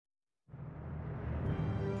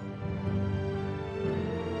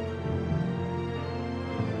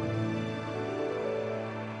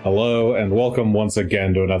Hello, and welcome once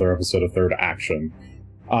again to another episode of Third Action.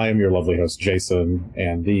 I am your lovely host, Jason,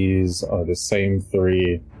 and these are the same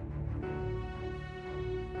three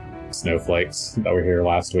snowflakes that were here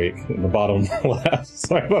last week. In the bottom left,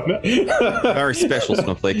 sorry about that. Very special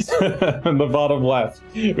snowflakes. In the bottom left,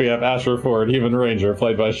 we have Asher Ford, Human Ranger,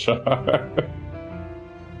 played by Shar.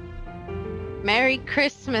 Merry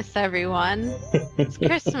Christmas, everyone. It's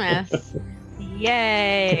Christmas.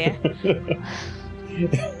 Yay.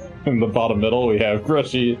 In the bottom middle, we have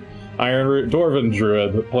Grushy, Ironroot Dwarven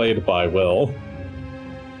Druid, played by Will.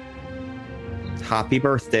 Happy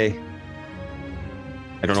birthday.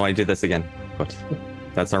 I don't know why I did this again, but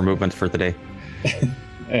that's our movement for the day.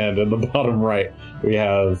 And in the bottom right, we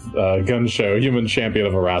have Gunshow, Human Champion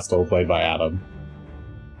of Erastil, played by Adam.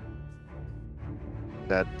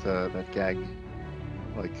 That gag,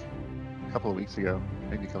 like a couple of weeks ago,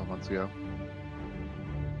 maybe a couple months ago.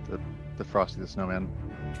 The Frosty the Snowman.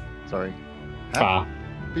 Sorry.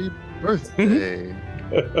 Happy birthday.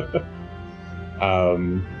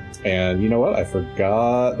 And you know what? I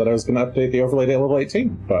forgot that I was going to update the overlay to level 18,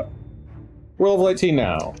 but we're level 18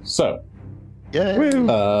 now. So, Yay!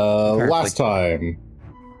 last time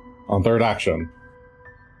on Third Action.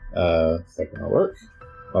 Second will work.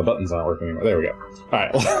 My button's not working anymore. There we go.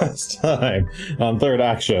 Alright, last time on Third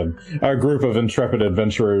Action, our group of intrepid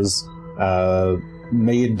adventurers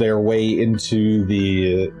made their way into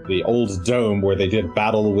the old dome where they did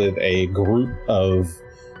battle with a group of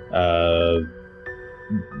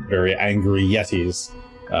very angry yetis,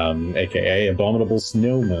 aka abominable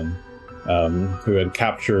snowmen, who had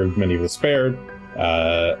captured many of the spared,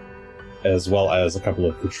 as well as a couple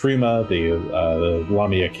of Kutrima, the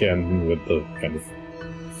Lamia kin with the kind of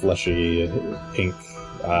fleshy pink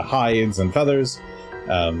hides and feathers.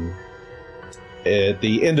 At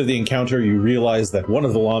the end of the encounter, you realize that one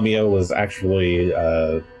of the Lamia was actually,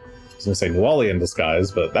 I was going to say Nuali in disguise,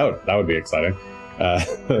 but that would be exciting.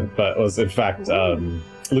 But was in fact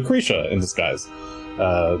Lucretia in disguise,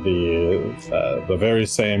 the very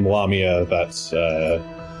same Lamia that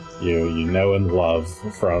you know and love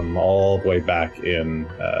from all the way back in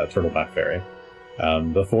Turtleback Ferry.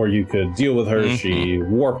 Before you could deal with her, she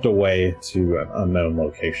warped away to an unknown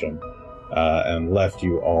location. And left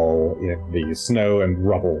you all in the snow and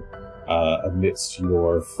rubble amidst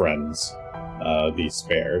your friends, the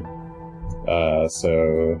spared.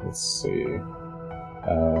 So, let's see.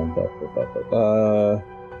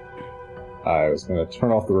 I was going to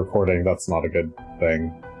turn off the recording. That's not a good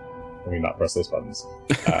thing. Let me not press those buttons.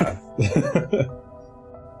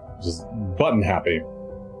 Just button happy.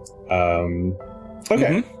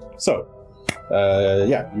 Okay, so...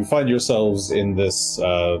 you find yourselves in this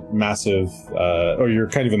massive, or you're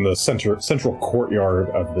kind of in the central courtyard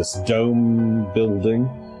of this dome building.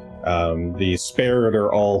 The spared are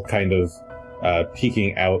all kind of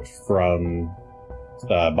peeking out from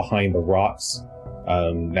behind the rocks,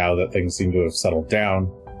 now that things seem to have settled down.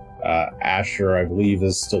 Asher, I believe,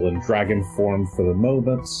 is still in dragon form for the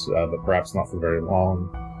moment, but perhaps not for very long.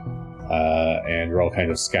 And you're all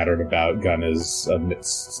kind of scattered about. Gun is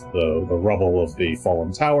amidst the rubble of the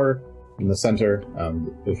fallen tower in the center.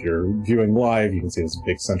 If you're viewing live, you can see this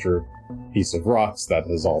big center piece of rocks that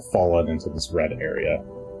has all fallen into this red area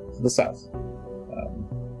to the south.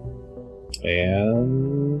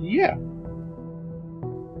 And yeah.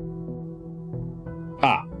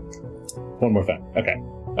 One more thing. Okay.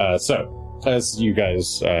 So, as you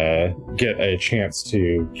guys get a chance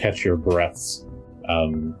to catch your breaths,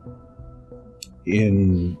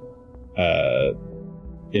 in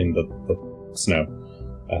the snow,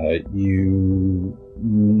 you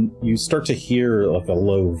start to hear like a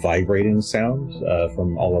low vibrating sound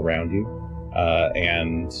from all around you,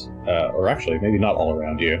 or actually maybe not all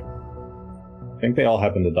around you. I think they all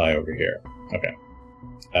happen to die over here. Okay.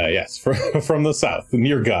 Yes, from the south,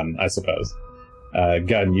 near Gun, I suppose.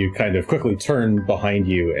 Gun, you kind of quickly turn behind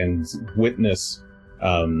you and witness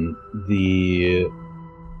the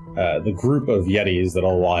group of yetis that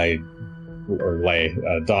all lay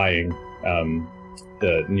dying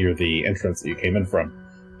near the entrance that you came in from.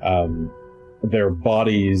 Their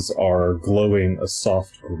bodies are glowing a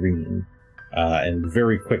soft green, and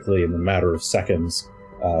very quickly, in a matter of seconds,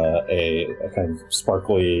 a kind of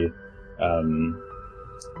sparkly, kind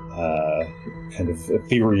of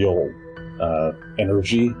ethereal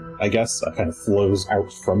energy, I guess, kind of flows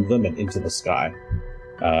out from them and into the sky.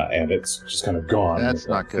 And it's just kind of gone. That's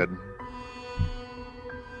not good.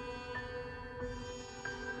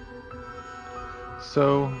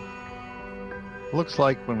 So, looks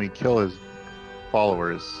like when we kill his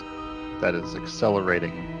followers, that is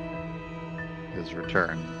accelerating his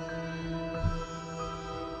return.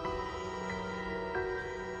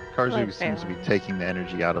 Karzu Like seems to be Phelan. taking the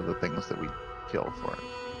energy out of the things that we kill for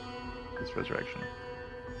this resurrection.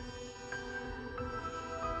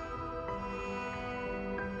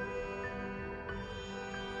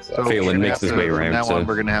 So So Phelan we're gonna makes have his way from around now to- on,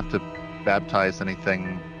 we're going to have to baptize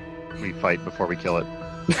anything we fight before we kill it.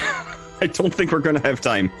 I don't think we're going to have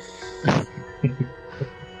time. All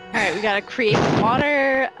right, we gotta create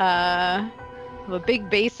water. A big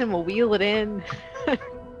basin. We'll wheel it in.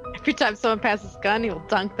 Every time someone passes a gun, he'll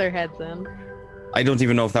dunk their heads in. I don't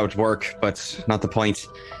even know if that would work, but not the point.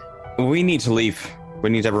 We need to leave. We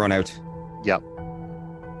need everyone out. Yep.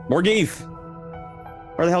 Morgeith!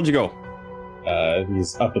 Where the hell did you go?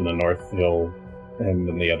 He's up in the north. Him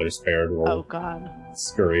and the other spared will Oh God.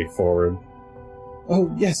 scurry forward.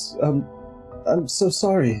 Oh, yes, I'm so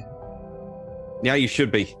sorry. Yeah, you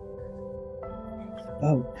should be.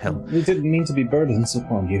 Oh, Hell. we didn't mean to be burdens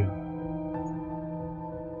upon you.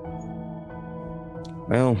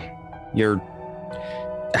 Well, you're...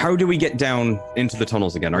 How do we get down into the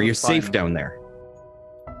tunnels again? Are you safe Fine. down there?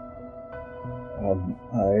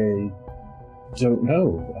 I don't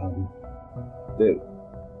know.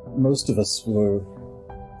 Most of us were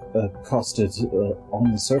accosted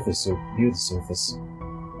on the surface or near the surface.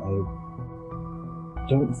 I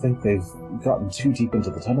don't think they've gotten too deep into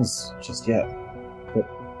the tunnels just yet. But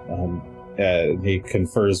he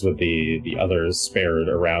confers with the others spared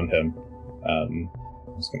around him. I'm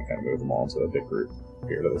just going to kind of move them all into a big group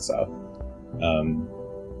here to the south.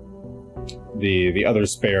 The other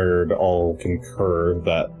spared all concur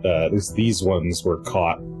that at least these ones were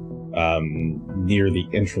caught near the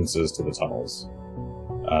entrances to the tunnels,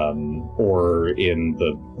 or in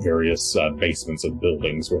the various basements of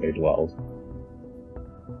buildings where they dwelled.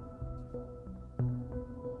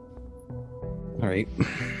 All right.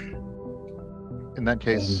 In that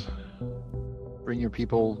case, bring your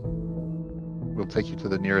people. We'll take you to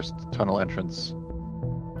the nearest tunnel entrance.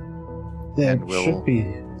 There And we'll should be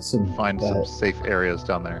some. Find some safe areas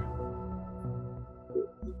down there.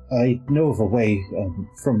 I know of a way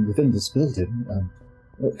from within this building.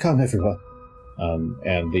 Come, everyone.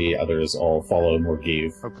 And the others all follow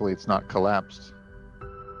Morgiv. Hopefully it's not collapsed.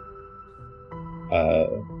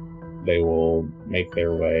 They will make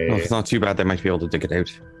their way. Well, if it's not too bad, they might be able to dig it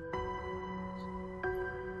out.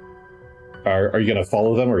 Are you going to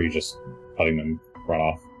follow them, or are you just letting them run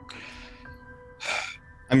off?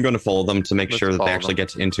 I'm going to follow them to make Let's sure that they follow actually them.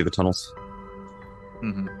 get into the tunnels.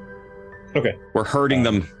 Mm-hmm. Okay. We're hurting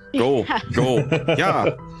them. Go, go.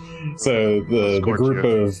 Yeah. So the Escort group you.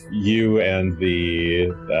 of you and the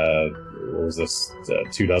what was this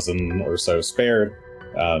 24 or so spared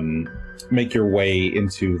make your way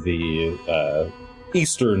into the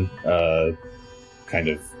eastern kind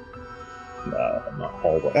of not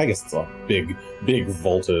hallway. I guess it's a big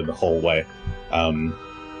vaulted hallway.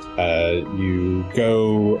 You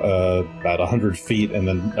go about 100 feet and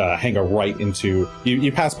then hang a right into.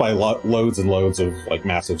 You pass by loads and loads of like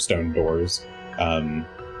massive stone doors.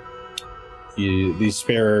 The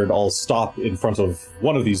spared all stop in front of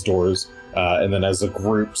one of these doors, and then as a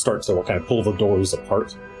group start to kind of pull the doors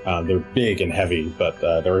apart. They're big and heavy, but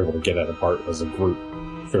they're able to get it apart as a group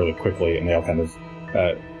fairly quickly, and they all kind of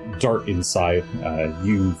dart inside.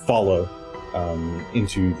 You follow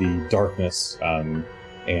into the darkness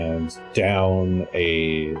and down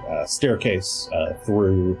a staircase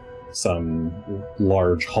through some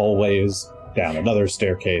large hallways, down another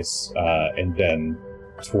staircase, and then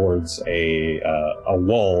towards a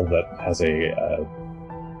wall that has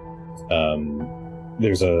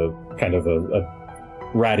there's a kind of a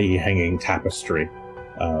ratty hanging tapestry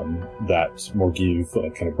that Morgiv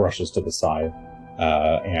kind of brushes to the side,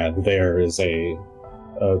 and there is a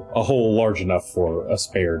hole large enough for a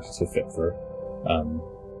spared to fit through,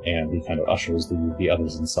 and he kind of ushers the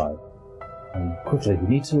others inside. Quickly, we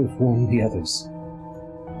need to warn the others.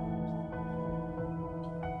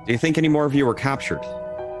 Do you think any more of you were captured?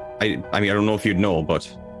 I mean, I don't know if you'd know, but...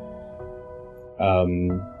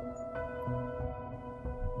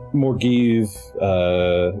 Morgiv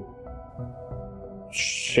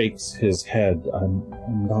shakes his head.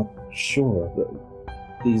 I'm not sure.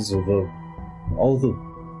 These are all the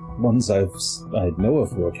ones I know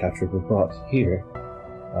of who were captured were brought here.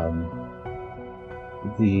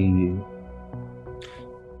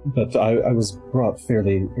 But I was brought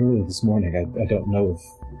fairly early this morning. I don't know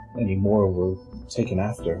if any more were taken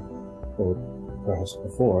after, or perhaps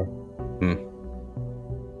before.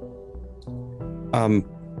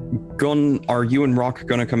 Gun, are you and Rock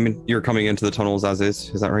gonna come in? You're coming into the tunnels as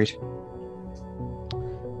is that right?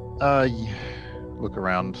 Look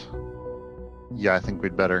around. Yeah, I think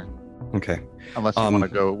we'd better. Okay. Unless you want to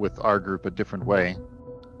go with our group a different way.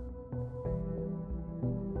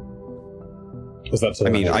 Was that? I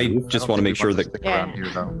mean, I leave? just don't want to think make we sure want to that stick Yeah. around here,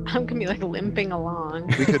 though. I'm gonna be like limping along.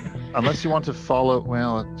 We could, unless you want to follow.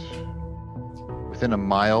 Well, within a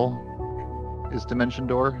mile is Dimension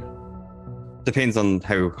Door. depends on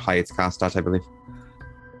how high it's cast at, I believe.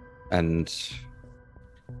 And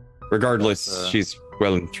regardless, That's, she's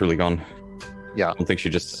well and truly gone. Yeah. I don't think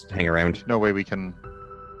she'd just hang around. No way we can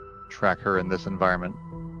track her in this environment.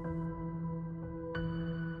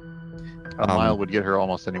 A mile would get her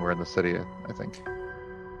almost anywhere in the city, I think.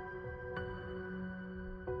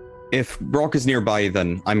 If Brock is nearby,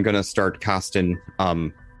 then I'm gonna start casting.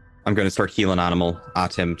 I'm gonna start healing animal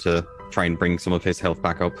at him to try and bring some of his health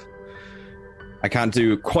back up. I can't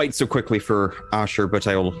do quite so quickly for Asher, but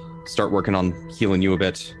I'll start working on healing you a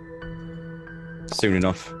bit soon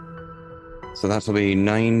enough. So that'll be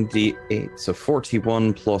 98. So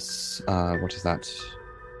 41 plus what is that?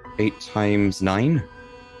 8 times 9,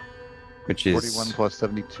 which is 41 plus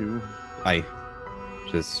 72, aye,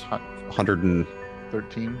 which is 100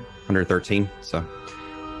 13. 113. So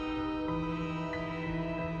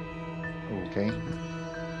Okay.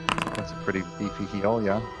 That's a pretty beefy heal,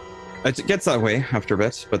 yeah. it gets that way after a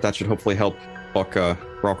bit, but that should hopefully help Buck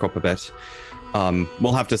rock up a bit.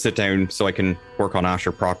 We'll have to sit down so I can work on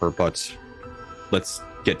Asher proper, but let's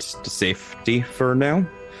get to safety for now.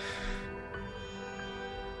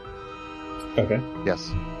 Okay.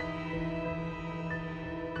 Yes.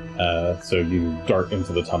 So you dart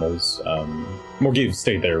into the tunnels. Morgiv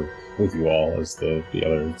stayed there with you all as the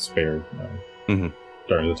other spare Mhm.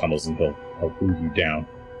 dart into the tunnels, and he'll lead you down.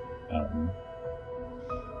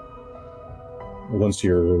 Once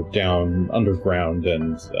you're down underground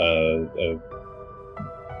and a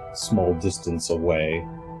small distance away,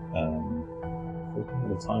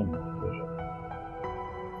 the time vision.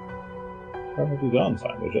 Where have you gone,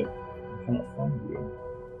 time vision? I cannot find you.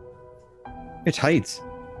 It hides.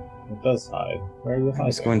 It does hide. Where are you hiding? I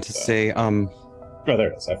was going to say, Oh,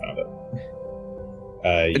 there it is. I found it.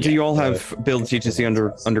 do you all yeah, have ability to see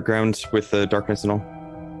underground with the darkness and all?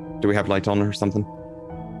 Do we have light on or something?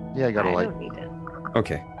 Yeah, I got a I light. don't need it.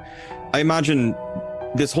 Okay. I imagine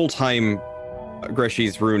this whole time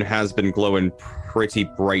Greshy's rune has been glowing pretty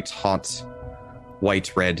bright, hot,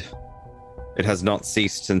 white red. It has not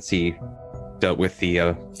ceased since he dealt with the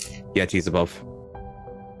Yetis above.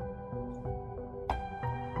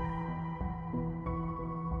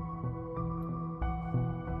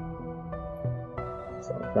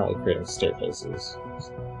 So I'm currently creating staircases.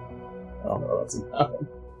 I don't know what's about.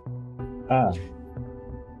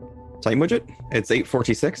 Time widget? It's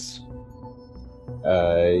 8:46.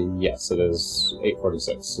 Yes, it is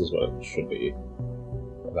 8:46 is what it should be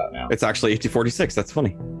about now. It's actually 8:46. That's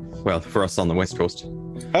funny. Well, for us on the West Coast.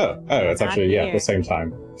 Oh, it's Not actually, here. the same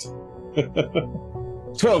time.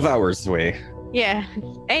 12 hours away. Yeah,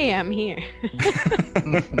 it's AM here.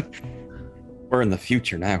 We're in the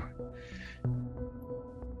future now.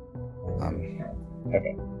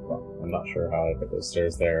 Okay, well, I'm not sure how I put those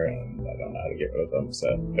stairs there, and I don't know how to get rid of them, so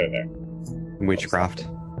they're there. Witchcraft.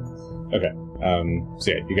 So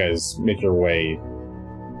yeah, you guys make your way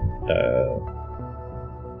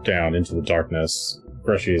down into the darkness.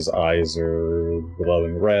 Greshy's eyes are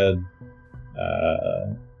glowing red.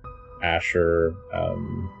 Asher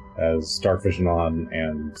has dark vision on,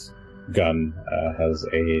 and Gun has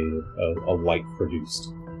a light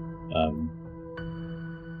produced.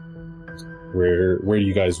 Where do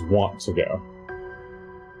you guys want to go,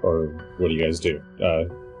 or what do you guys do?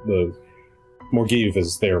 The Morgiv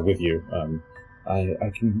is there with you.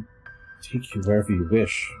 I can take you wherever you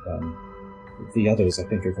wish. The others, I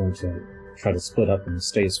think, are going to try to split up and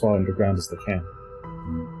stay as far underground as they can.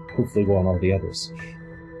 And hopefully warn all the others.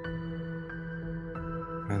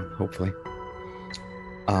 Well, hopefully.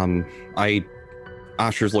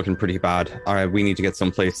 Asher's looking pretty bad. We need to get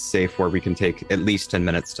someplace safe where we can take at least 10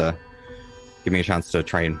 minutes to give me a chance to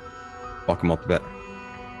try and buck him up a bit.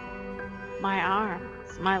 My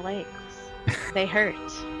arms, my legs, they hurt.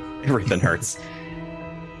 Everything hurts.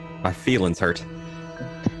 My feelings hurt.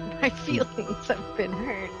 My feelings have been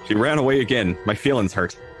hurt. She ran away again. My feelings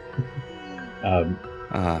hurt. The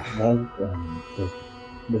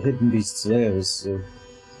Hidden Beast's lair is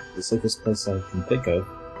the safest place I can think of.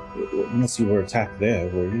 Unless you were attacked there,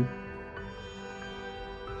 were you?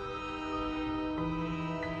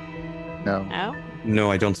 No. No?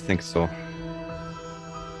 No, I don't think so.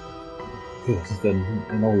 Good, then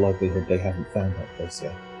in all likelihood they haven't found that place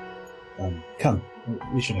yet. Come,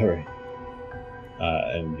 we should hurry.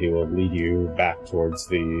 And he will lead you back towards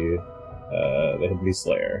the Hidden Beast's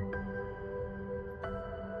lair.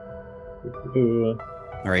 All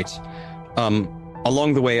right.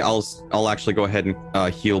 along the way, I'll actually go ahead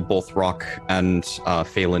and heal both Rock and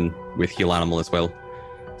Phelan with Heal Animal as well.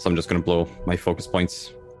 So I'm just going to blow my focus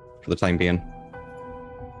points for the time being.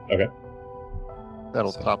 Okay.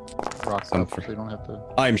 That'll So- top Rock so I'm up, so for- you don't have to.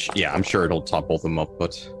 I'm sure it'll top both of them up,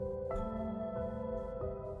 but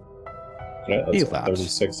Yeah, that's Heal a that.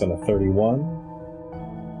 36 and a 31.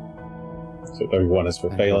 So 31 is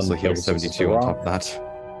for I Phelan. also heal 36 is 72 for on Rock. top of that.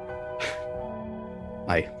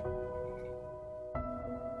 Aye.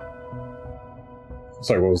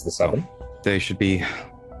 Sorry, what was the 7? They should be.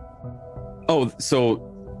 Oh, so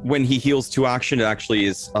when he heals to action, it actually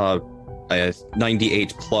is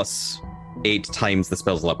 98 plus 8 times the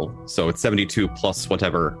spell's level. So it's 72 plus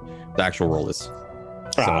whatever the actual roll is.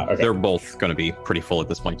 So Okay. they're both going to be pretty full at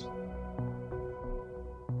this point.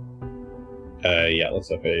 Yeah,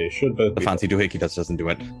 looks like they should both The be. fancy doohickey doesn't do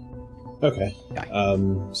it. Okay. Yeah.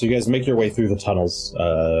 So you guys make your way through the tunnels,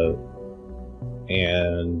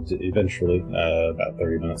 and eventually, about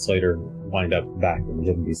 30 minutes later, wind up back in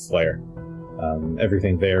Hidden Beast's lair.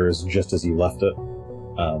 Everything there is just as you left it.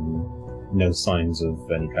 No signs of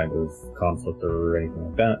any kind of conflict or anything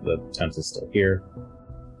like that. The tent is still here.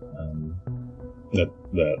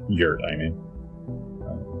 The yurt, I mean.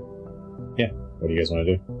 Yeah, what do you guys want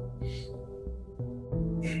to do?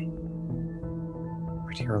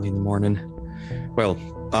 Pretty early in the morning. Well,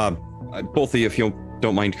 both of you, if you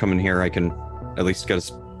don't mind coming here, I can at least get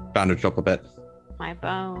us bandaged up a bit. My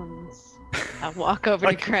bones. I'll walk over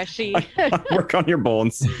to Crushy. Work on your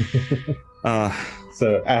bones.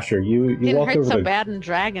 So Asher, you It walk hurt over so to bad in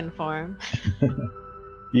dragon form.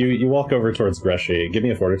 you walk over towards Greshy. Give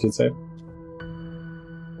me a fortitude save.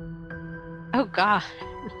 Oh god.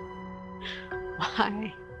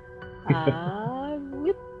 Why?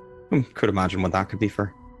 Whoop. Could imagine what that could be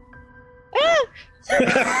for.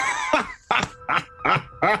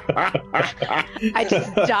 I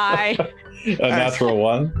just die. A natural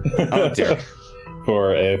 1. Oh dear.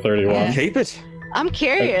 For a 31. Keep it. I'm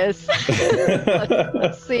curious.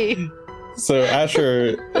 Let's see. So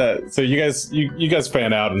Asher, so you guys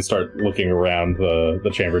fan out and start looking around the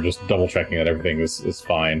chamber, just double checking that everything is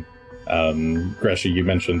fine. Greshy, you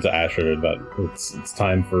mentioned to Asher that it's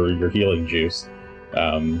time for your healing juice.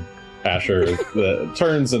 Asher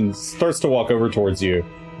turns and starts to walk over towards you,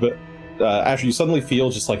 but Asher, you suddenly feel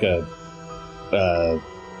just like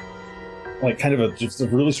just a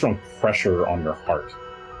really strong pressure on your heart,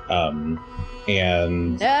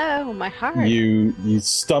 and No, my heart. you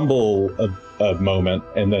stumble a moment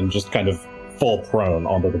and then just kind of fall prone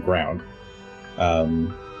onto the ground,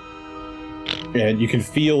 and you can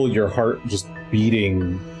feel your heart just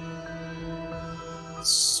beating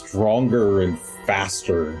stronger and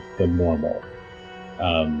faster than normal.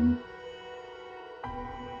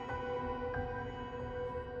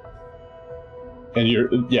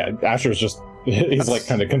 And Asher's just, he's like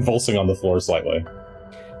kind of convulsing on the floor slightly.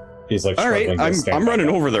 He's like, All right, struggling to stand I'm running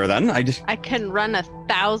back up. over there then. I can run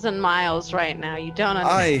 1,000 miles right now. You don't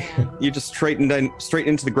understand. You just straight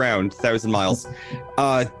into the ground, 1,000 miles.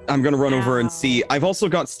 I'm gonna run over and see. I've also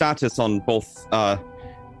got status on both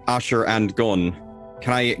Asher and Gunn.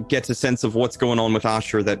 Can I get a sense of what's going on with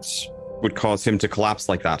Asher that would cause him to collapse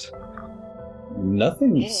like that?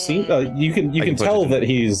 Nothing seems. You can put tell it in. that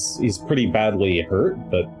he's pretty badly hurt,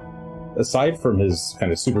 but aside from his kind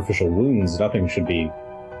of superficial wounds, nothing should be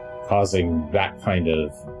causing that kind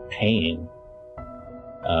of pain.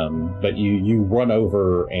 But you run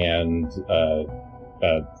over and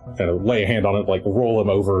kind of lay a hand on it, like roll him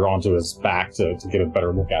over onto his back to get a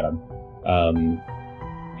better look at him.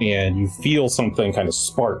 And you feel something kind of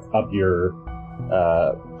spark up your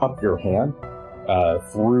hand,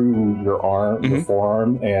 through your arm, your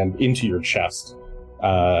forearm, and into your chest.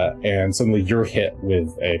 And suddenly you're hit with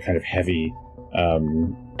a kind of heavy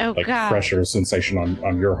Oh god. pressure sensation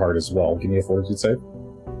on your heart as well. Give me a fortitude save.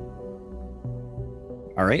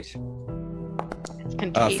 All right, It's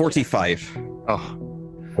contagious. 45. Oh,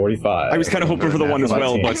 45. I was kind of hoping for the one as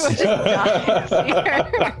well, but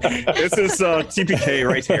this is TPK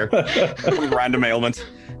right here. Random ailment.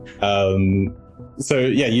 So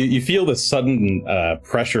yeah, you feel the sudden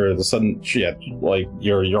pressure, the sudden like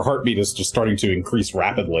your heartbeat is just starting to increase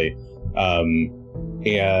rapidly, and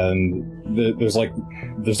there's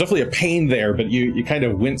definitely a pain there, but you kind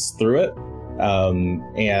of wince through it,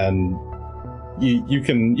 and you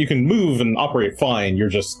can move and operate fine. You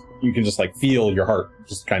can just like feel your heart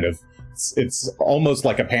just kind of, it's almost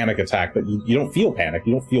like a panic attack, but you don't feel panic,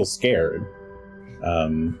 you don't feel scared.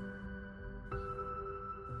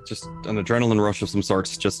 Just an adrenaline rush of some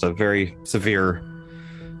sorts, just a very severe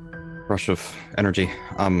rush of energy.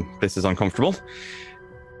 This is uncomfortable.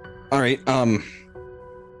 All right,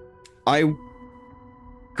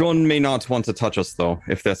 Gun may not want to touch us though,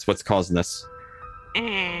 if that's what's causing this.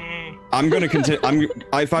 I'm gonna continue.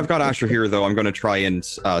 If I've got Asher here though, I'm gonna try and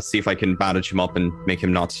see if I can bandage him up and make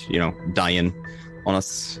him not, dying on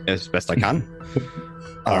us as best I can.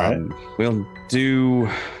 All right. We'll do.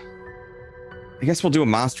 I guess we'll do a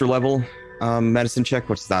master level medicine check.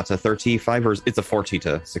 What's that? A 35 or it's a 40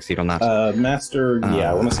 to succeed on that? Master.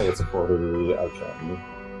 I want to say it's a 40. Okay.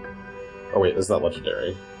 Oh wait, is that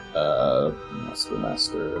legendary?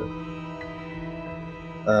 Master.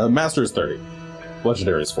 Master is 30.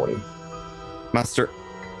 Legendary is 40. Master.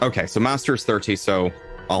 Okay, so Master is 30, so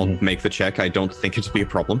I'll make the check. I don't think it'll be a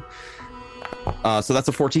problem. So that's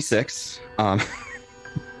a 46.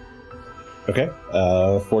 Okay.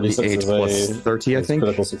 46 is plus 30, I think.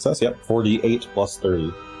 Critical success. Yep. 48 plus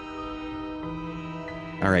 30.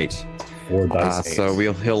 All right. 4 dice. So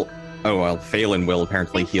he'll. Oh well, Phelan will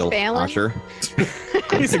apparently heal Phelan? Asher.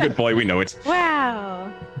 He's a good boy. We know it.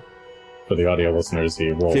 Wow. For the audio listeners, he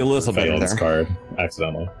rolled Feel a little better Phelan's there. card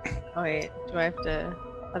accidentally. Oh wait, do I have to?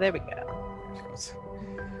 Oh, there we go.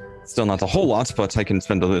 Still not a whole lot, but I can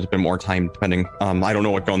spend a little bit more time depending. I don't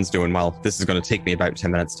know what Gun's doing. Well, this is going to take me about 10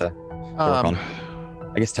 minutes to work on.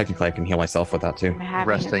 I guess technically I can heal myself with that too. I'm having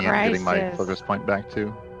Resting a and getting my crisis. focus point back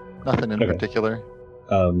too. Nothing in Okay. particular.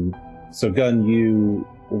 So Gun, you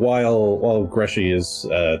while Greshy is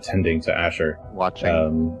tending to Asher,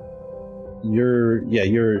 Watching.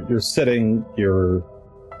 you're sitting, you're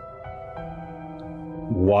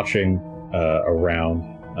watching around,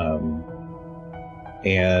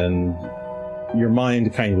 and your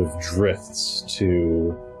mind kind of drifts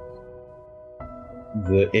to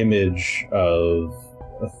the image of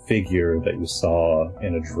a figure that you saw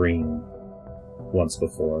in a dream once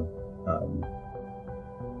before.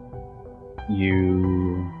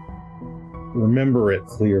 You remember it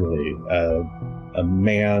clearly. A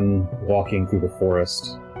man walking through the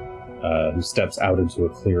forest who steps out into a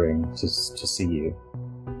clearing to see you,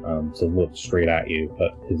 to look straight at you,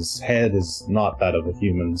 but his head is not that of a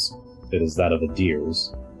human's, it is that of a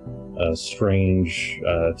deer's. A strange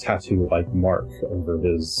tattoo-like mark over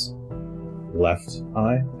his left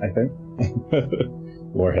eye, I think.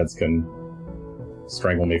 Loreheads can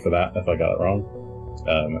strangle me for that if I got it wrong.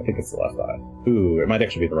 I think it's the left eye. Ooh, it might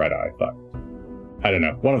actually be the right eye. Fuck. I don't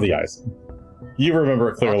know. One of the eyes. You remember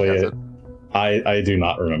it clearly. Rock has it. I do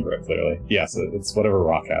not remember it clearly. Yes, it's whatever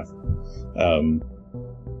Rock has.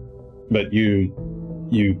 But you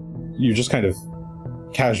just kind of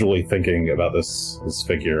casually thinking about this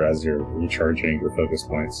figure as you're recharging your focus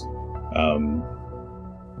points.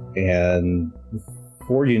 And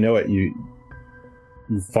before you know it, you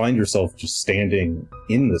find yourself just standing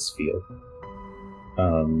in this field.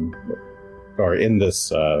 Or in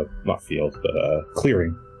this, not field, but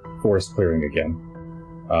clearing, forest clearing again.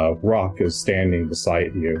 Rock is standing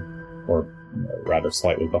beside you, or rather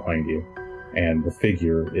slightly behind you, and the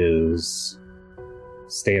figure is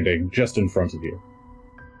standing just in front of you.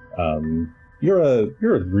 You're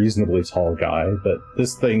a reasonably tall guy, but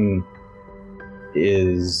this thing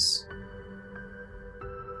is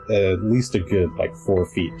at least a good 4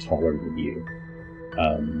 feet taller than you.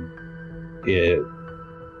 It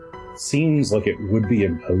seems like it would be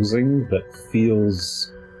imposing, but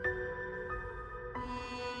feels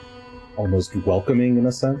almost welcoming in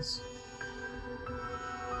a sense.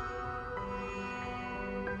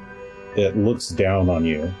 It looks down on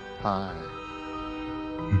you. Hi.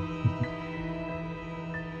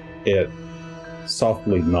 It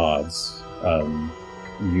softly nods.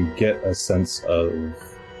 You get a sense of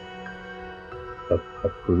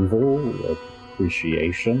approval,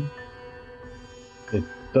 appreciation. It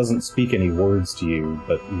doesn't speak any words to you,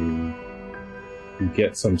 but you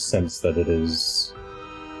get some sense that it is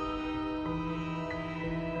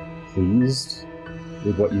pleased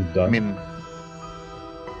with what you've done. I mean,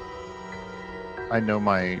 I know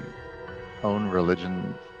my own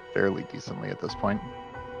religion fairly decently at this point.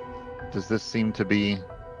 Does this seem to be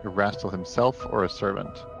Erastil himself or a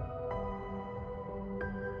servant?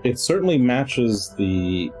 It certainly matches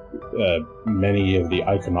the many of the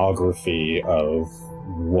iconography of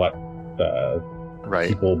what Right.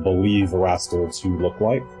 people believe Erastil to look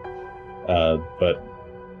like. But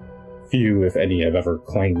few, if any, have ever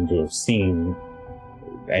claimed to have seen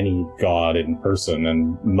any god in person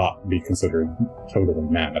and not be considered totally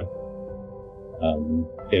mad.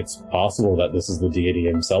 It's possible that this is the deity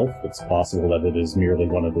himself. It's possible that it is merely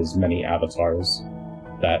one of his many avatars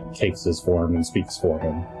that takes his form and speaks for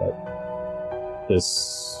him. But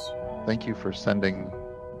this... Thank you for sending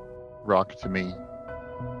Rock to me.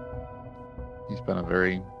 He's been a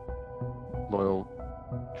very loyal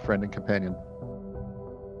friend and companion.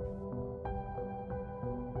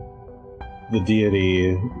 The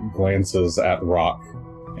deity glances at Rock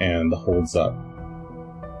and holds up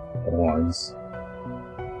the horns.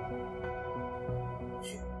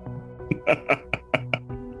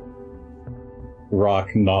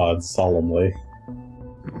 Rock nods solemnly.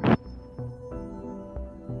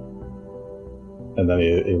 And then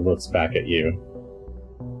he looks back at you.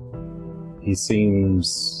 He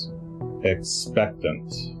seems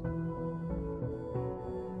expectant.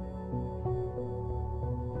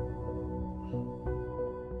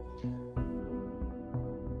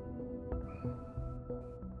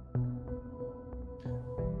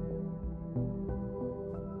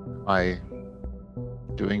 Am I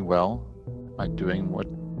doing well? Am I doing what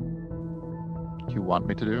you want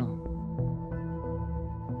me to do?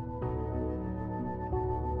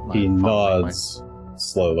 Am I He following nods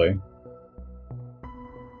slowly.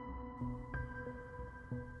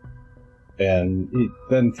 And he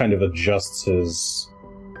then kind of adjusts his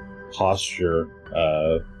posture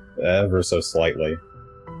ever so slightly.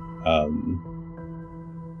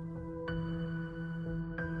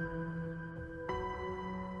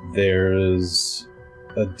 There's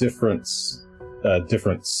a different sense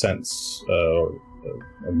of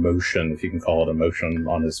emotion, if you can call it emotion,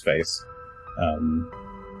 on his face.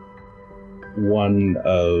 One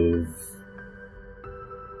of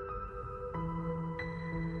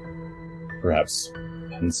perhaps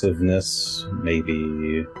pensiveness,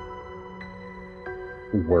 maybe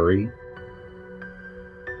worry,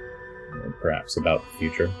 perhaps about the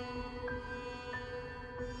future.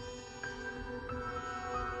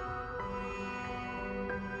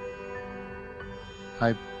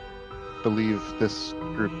 I believe this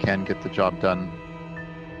group can get the job done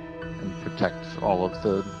and protect all of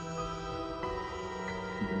the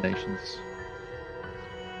nations,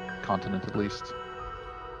 continent at least,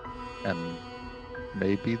 and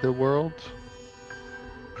maybe the world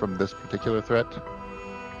from this particular threat.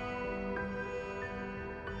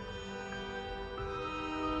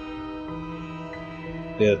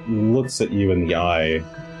 It looks at you in the eye,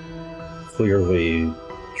 clearly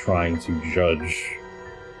trying to judge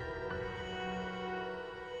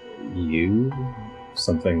you,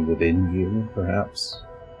 something within you, perhaps.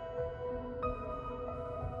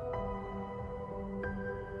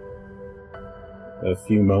 A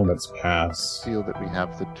few moments pass. I feel that we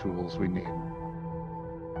have the tools we need.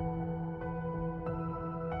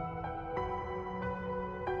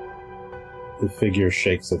 The figure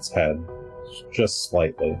shakes its head, just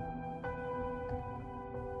slightly,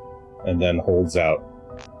 and then holds out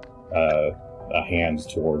a hand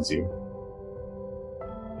towards you.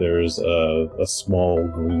 There's a small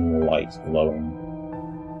green light glowing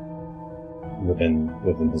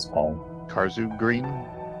within his palm. Karzu green?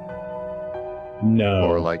 No.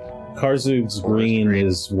 Or like Karzug's forest green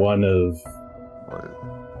is one of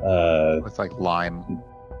it's like lime.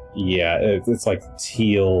 yeah, it's like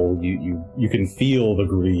teal. You can feel the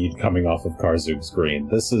greed coming off of Karzug's green.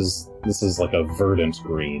 This is like a verdant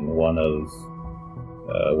green, one of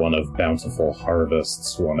bountiful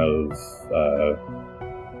harvests, one of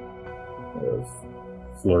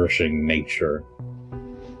flourishing nature.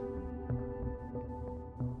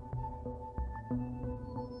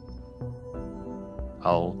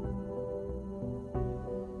 I'll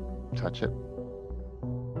touch it.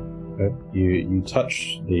 Okay. You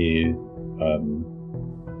touch the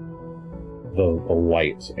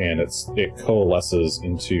light, and it coalesces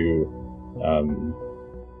into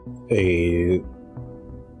a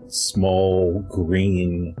small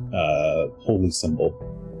green holy symbol,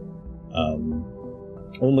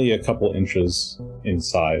 only a couple inches in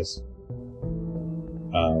size,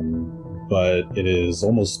 but it is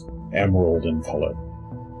almost emerald in color.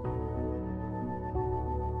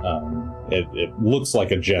 It looks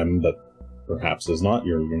like a gem, but perhaps is not.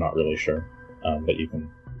 You're not really sure, but you can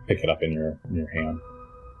pick it up in your hand.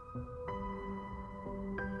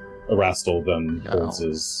 Erastil then holds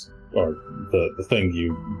his, or the thing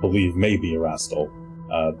you believe may be Erastil,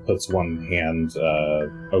 puts one hand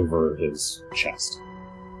over his chest.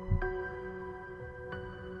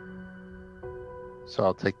 So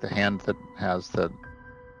I'll take the hand that has that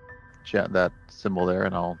symbol there,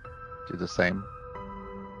 and I'll do the same.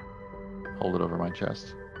 Hold it over my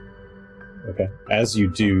chest. Okay. As you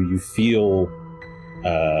do, you feel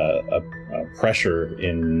a pressure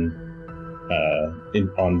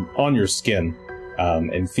on your skin,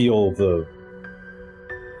 and feel the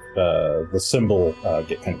symbol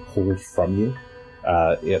get kind of pulled from you.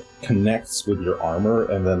 It connects with your armor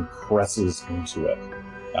and then presses into it.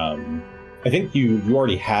 I think you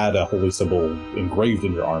already had a holy symbol engraved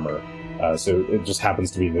in your armor, So it just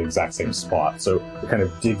happens to be the exact same spot. So it kind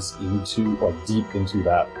of digs into, or deep into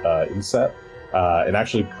that inset, and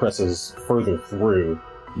actually presses further through,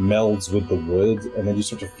 melds with the wood, and then you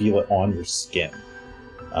start to feel it on your skin.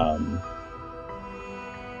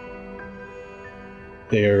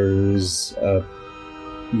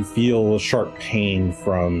 You feel a sharp pain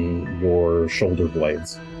from your shoulder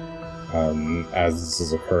blades as this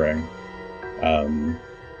is occurring.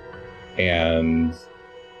 And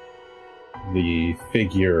the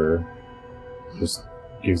figure just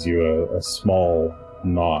gives you a small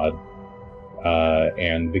nod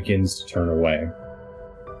and begins to turn away.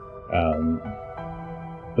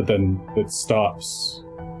 But then it stops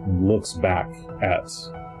and looks back at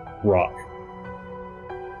Rock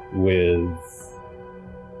with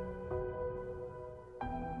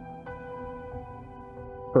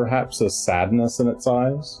perhaps a sadness in its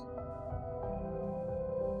eyes.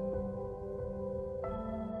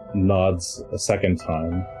 Nods a second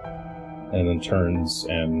time, and then turns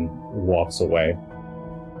and walks away.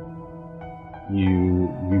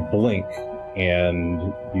 You blink,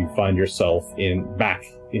 and you find yourself back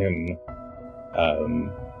in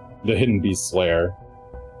the Hidden Beast's lair.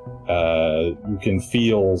 You can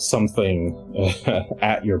feel something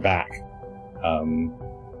at your back.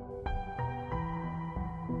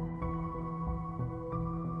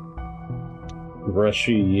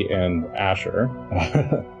 Greshi and Asher.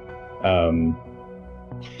 I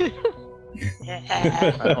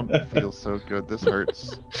don't feel so good. This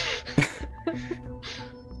hurts.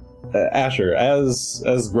 Asher, as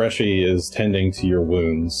Greshi is tending to your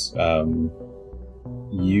wounds,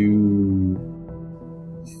 you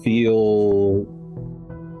feel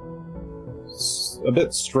a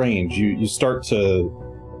bit strange. You start to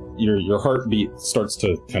your heartbeat starts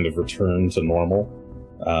to kind of return to normal.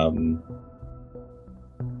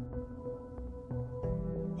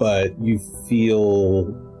 But you feel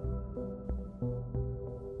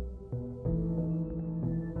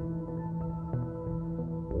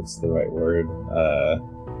what's the right word?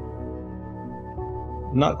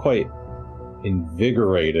 Not quite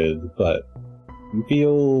invigorated, but you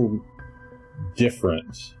feel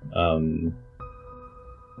different,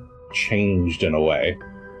 changed in a way.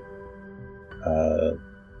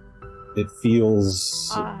 It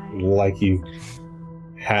feels like you've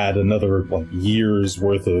had another year's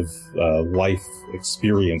worth of life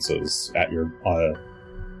experiences at your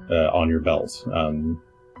on your belt.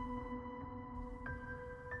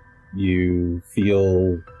 You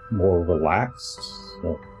feel more relaxed,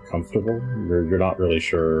 more comfortable. You're not really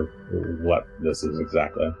sure what this is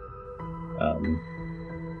exactly.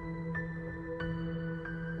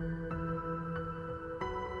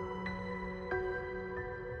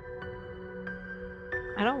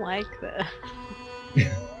 I don't like this.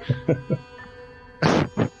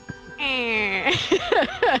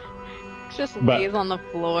 Just lays on the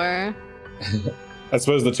floor. I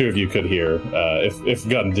suppose the two of you could hear. If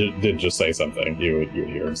Gunn did just say something, you would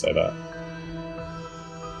hear him say that.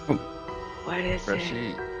 What is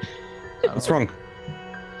Greshi, What's wrong?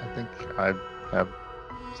 I think I have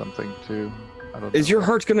something too. I don't Is know. your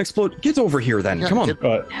heart gonna explode? Get over here then. Yeah, Come on.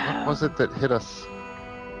 What was it that hit us?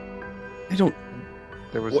 I don't.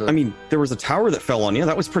 There was I mean, there was a tower that fell on you.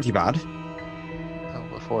 That was pretty bad.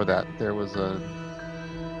 before that, there was a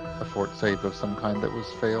fort save of some kind that was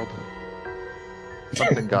failed.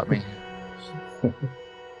 Something got me.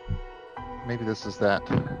 Maybe this is that.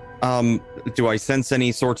 Do I sense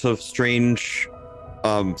any sort of strange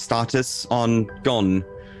status on Gon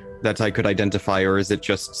that I could identify, or is it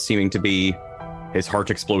just seeming to be his heart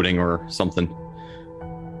exploding or something?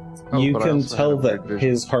 You but I can also tell had a that weird vision.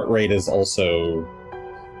 his heart rate is also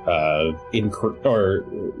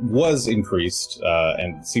was increased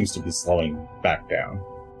and seems to be slowing back down.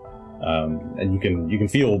 And you can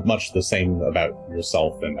feel much the same about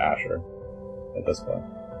yourself and Asher at this point.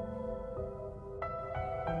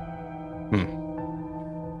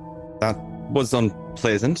 That was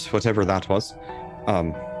unpleasant, whatever that was.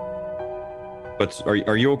 But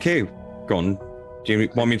are you okay, Gon? Do you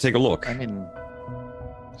want me to take a look? I mean,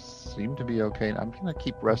 seem to be okay. I'm gonna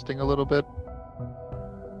keep resting a little bit.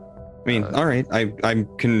 I mean, all right. I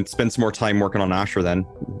can spend some more time working on Asher then,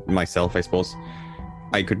 myself, I suppose.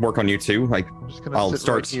 I could work on you too. I'm just gonna I'll sit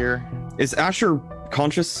start right here. Is Asher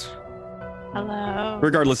conscious? Hello.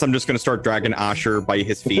 Regardless, I'm just going to start dragging Asher by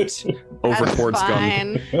his feet over That's towards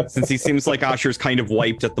Gun, fine. since he seems like Asher's kind of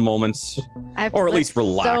wiped at the moment. I've Or at least lived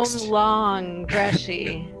relaxed. So long,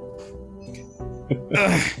 Greshy.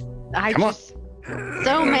 I Come on. just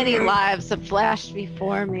so many lives have flashed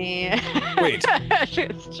before me. Wait.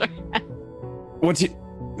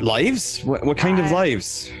 Lives? What kind of I-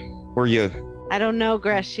 lives? Were you? I don't know,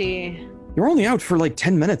 Greshy. You were only out for like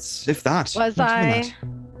 10 minutes, if that. Was Not even I? that.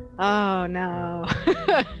 Oh no.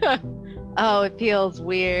 Oh, it feels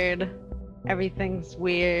weird. Everything's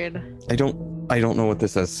weird. I don't know what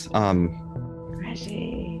this is.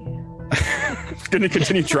 Greshy. Gonna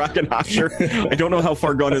continue tracking Asher. I don't know how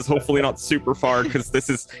far gone is. Hopefully not super far, because this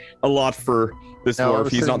is a lot for this No, I dwarf.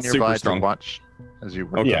 was He's sitting not nearby super to strong. watch as you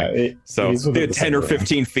were. Okay. Yeah, So he's within the 10 or center.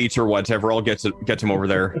 15 feet or whatever. I'll get him over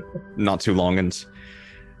there not too long, and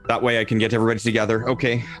that way I can get everybody together.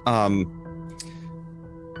 Okay.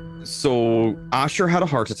 So Asher had a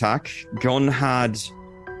heart attack. Gunn had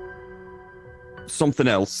something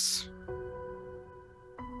else.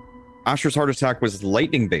 Asher's heart attack was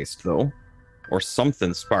lightning based though, or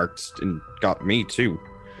something sparked and got me too.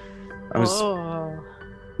 Oh.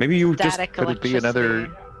 Maybe you just Static Could it be another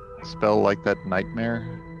spell like that nightmare?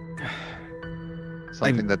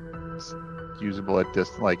 Something that's usable at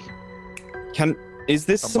distance, like is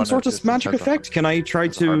this some Someone sort at of distance magic has a- effect? Can I try a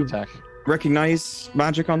heart to attack. recognize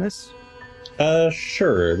magic on this?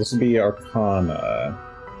 Sure. This would be Arcana.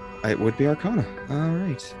 It would be Arcana. All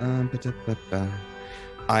right.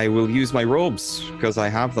 I will use my robes because I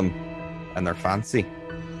have them, and they're fancy.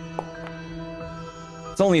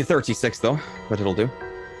 It's only a 36 though, but it'll do.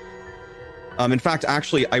 In fact,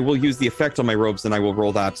 actually, I will use the effect on my robes, and I will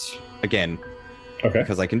roll that again Okay.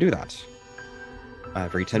 because I can do that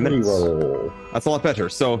every 10 minutes. Reroll. That's a lot better.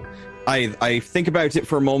 So I think about it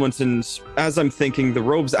for a moment, and as I'm thinking, the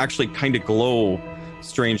robes actually kind of glow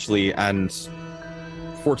strangely, and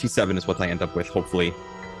 47 is what I end up with, hopefully.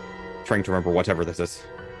 Trying to remember whatever this is.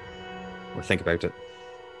 Or think about it.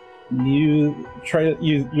 You're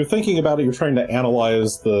thinking about it. You're trying to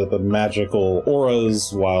analyze the magical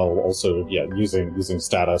auras while also using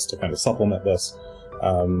status to kind of supplement this,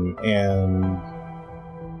 and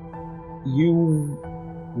you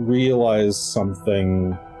realize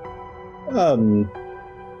something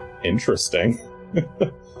interesting.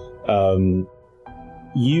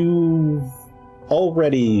 You've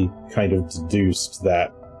already kind of deduced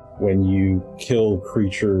that when you kill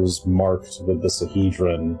creatures marked with the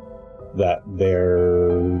Sahedron, that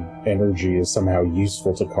their energy is somehow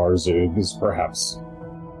useful to Karzug, is perhaps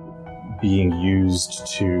being used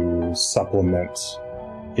to supplement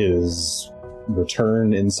his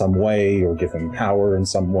return in some way, or give him power in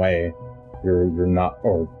some way. You're not,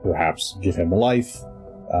 or perhaps give him life.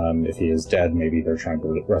 If he is dead, maybe they're trying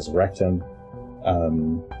to resurrect him.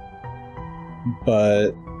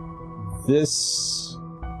 But this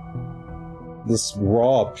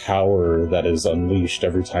raw power that is unleashed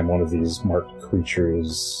every time one of these marked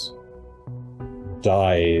creatures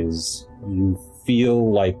dies, you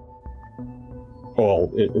feel like,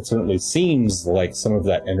 well, it certainly seems like some of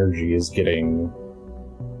that energy is getting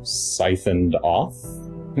siphoned off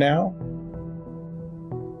now.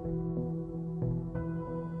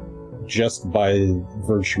 Just by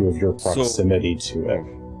virtue of your proximity to it.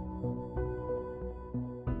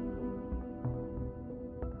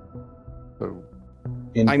 So,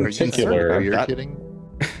 In I'm particular, are you that- kidding?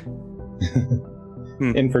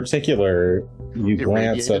 in particular, you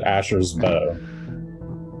glance at Irradiated. Asher's bow,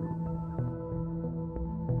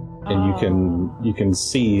 and you can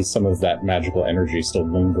see some of that magical energy still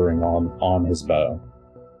lingering on his bow.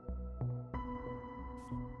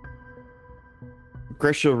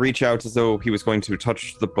 Gresh will reach out as though he was going to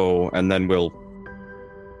touch the bow, and then will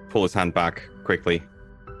pull his hand back quickly.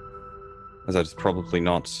 As that is probably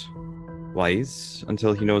not wise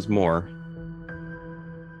until he knows more.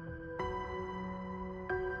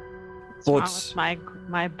 What's wrong with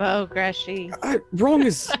my bow, Greshy? Wrong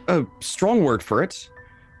is a strong word for it.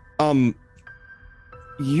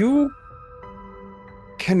 You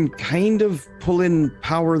can kind of pull in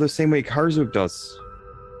power the same way Karzug does.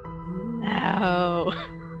 No.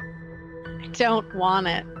 I don't want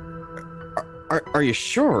it. Are you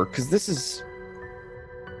sure? Because this is...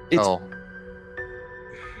 It's, Oh.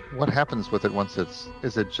 What happens with it once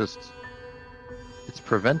is it just, it's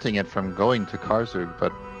preventing it from going to Karzug,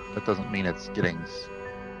 but that doesn't mean it's getting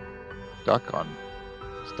stuck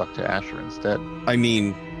to Asher instead. I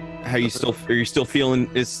mean, are you still feeling,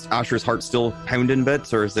 is Asher's heart still pounding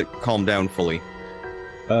bits, or is it calmed down fully?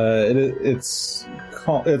 It's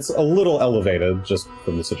a little elevated just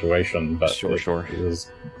from the situation, but Sure. it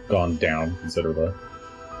has gone down considerably.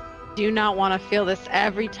 Do not want to feel this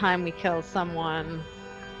every time we kill someone.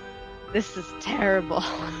 This is terrible.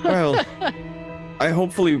 Well,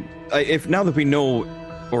 if now that we know,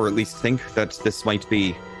 or at least think that this might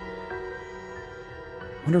be,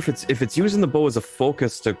 I wonder if it's using the bow as a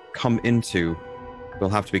focus to come into. We'll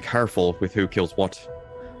have to be careful with who kills what.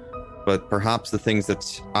 But perhaps the things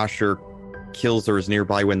that Asher kills or is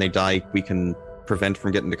nearby when they die, we can prevent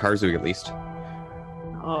from getting to Karzug at least.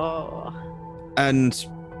 Oh. And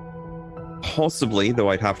possibly, though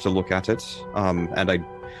I'd have to look at it,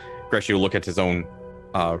 Greshy will look at his own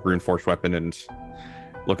Runeforged weapon and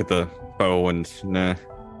look at the bow and, nah,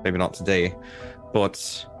 maybe not today.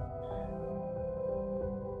 But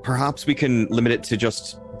perhaps we can limit it to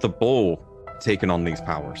just the bow taking on these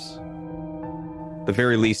powers. The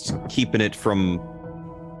very least, keeping it from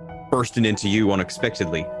bursting into you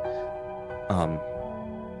unexpectedly.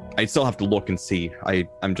 I'd still have to look and see.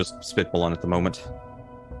 I'm just spitballing at the moment.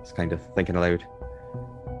 Just kind of thinking aloud.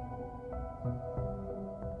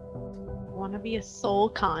 I want to be a soul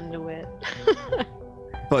conduit.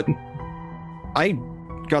 But I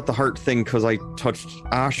got the heart thing because I touched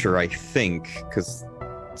Asher, I think, because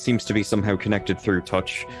it seems to be somehow connected through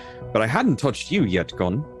touch. But I hadn't touched you yet,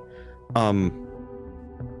 Gun.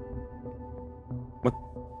 What?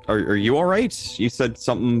 Are you all right? You said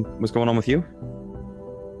something was going on with you?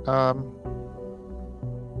 I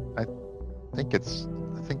think it's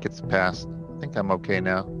past. I think I'm okay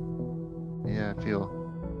now. Yeah, I feel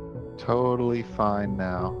totally fine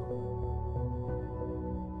now.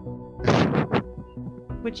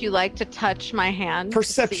 Would you like to touch my hand?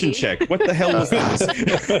 Perception check. What the hell was that?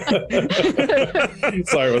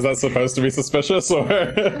 Sorry, was that supposed to be suspicious? Or?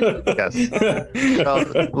 Yes. Well,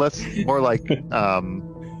 let's more like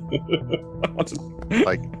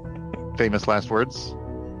famous last words.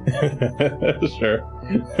 Sure.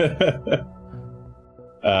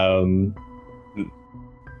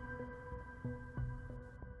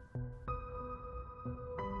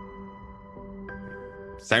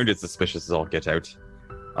 Sounded suspicious as all get out.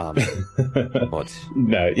 But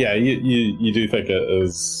no, yeah, you do think it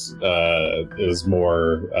is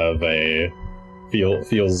more of a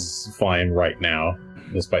feels fine right now,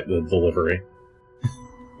 despite the delivery.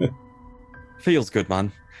 feels good,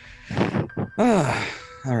 man.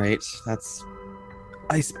 All right, that's,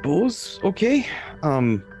 I suppose, okay.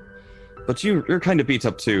 But you're kind of beat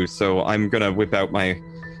up too, so I'm gonna whip out my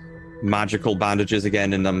magical bandages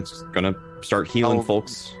again, and I'm gonna start healing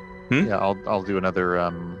folks. Yeah, I'll do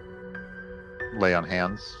another lay on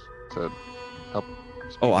hands to help.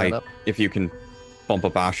 Up. If you can bump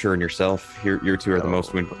up Asher and yourself, you two are the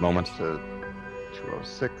most wounded at the moment. To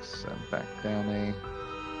 206 and back down a.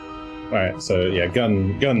 All right, so yeah,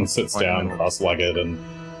 Gun sits down cross-legged and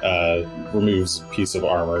removes a piece of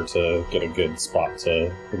armor to get a good spot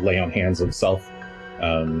to lay on hands himself.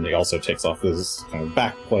 He also takes off his kind of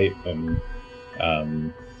back plate, and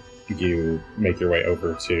you make your way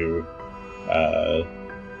over to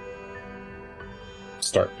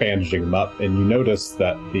start bandaging him up, and you notice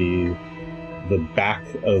that the back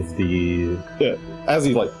of the as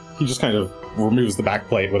he just kind of removes the back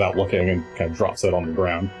plate without looking and kind of drops it on the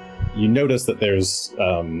ground. You notice that there's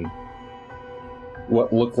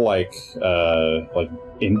what look like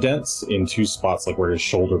indents in two spots, like where his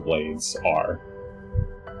shoulder blades are.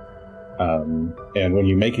 And when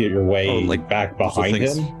you make it your way back behind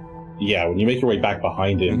him, when you make your way back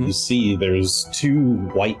behind him, you see there's two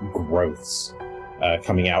white growths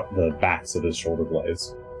coming out the backs of his shoulder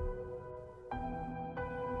blades.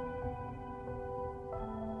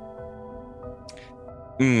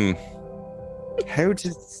 How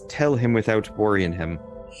to tell him without worrying him?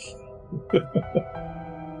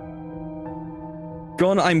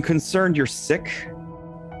 Gun, I'm concerned you're sick.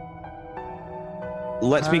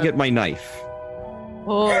 Let me get my knife.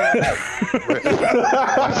 Oh.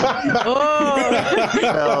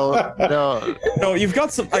 No, you've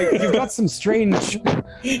got some strange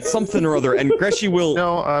something or other, and Greshy will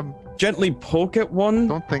gently poke at one.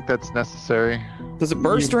 Don't think that's necessary. Does it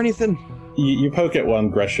burst or anything? You poke at one,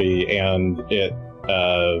 Greshy, and it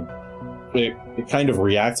kind of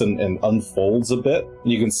reacts and unfolds a bit.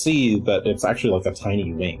 You can see that it's actually like a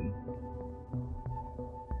tiny wing.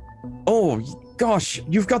 Oh gosh,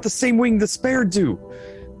 you've got the same wing the spare do.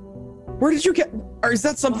 Where did you get? Or is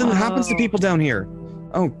that something that happens to people down here?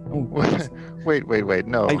 Oh. Wait,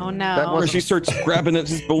 no. No. She starts grabbing at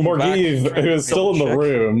his bone back. Morgive, who is still in the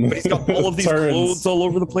room, but he's got all of these clothes all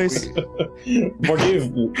over the place.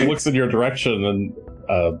 Morgive looks in your direction and,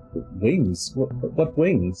 wings? What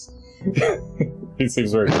wings? He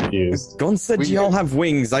seems very confused. Gun said you all have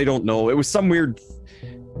wings. I don't know. It was some weird.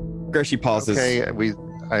 Greshy pauses. Okay, I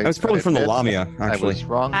was probably from the Lamia, actually. I was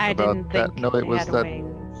wrong about that. No, it was that. Wings.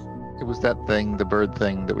 It was that thing, the bird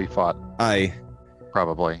thing that we fought. Aye.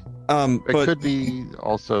 Probably. It could be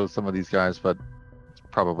also some of these guys, but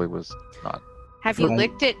probably was not. Have you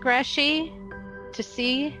licked it, Greshy, to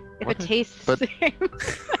see if it tastes the same?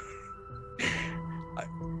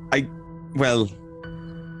 Well,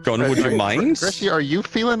 Gun, would you mind? Greshy, are you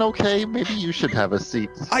feeling okay? Maybe you should have a seat.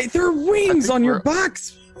 There are wings think on your we're-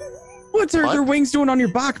 backs. What are your wings doing on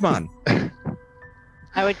your back, man?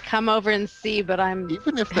 I would come over and see, but I'm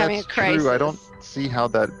Even if having that's a crisis. true, I don't see how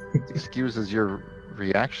that excuses your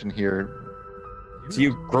reaction here. Do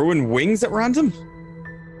you grow in wings at random?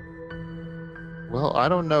 Well, I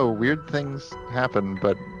don't know. Weird things happen,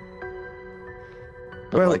 but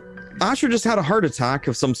Well, like, Asher just had a heart attack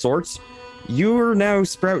of some sort. You're now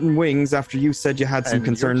sprouting wings after you said you had some and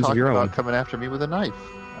concerns you're of your talking own. about coming after me with a knife.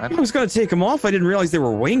 I was going to take them off. I didn't realize they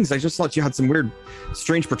were wings. I just thought you had some weird,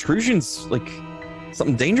 strange protrusions, like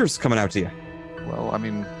something dangerous coming out to you, Well, I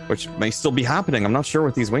mean, which may still be happening. I'm not sure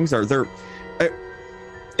what these wings are.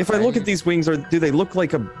 If I look at these wings, do they look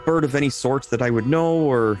like a bird of any sort that I would know,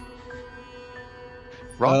 or?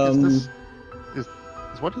 Rock, is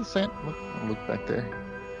what is saying? Look back there.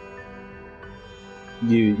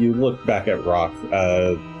 You look back at Rock.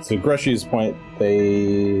 To Greshy's point,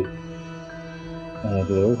 do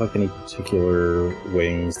they look like any particular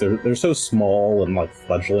wings? They're so small and like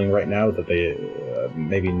fledgling right now that they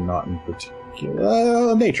maybe not in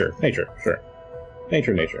particular. Nature, sure.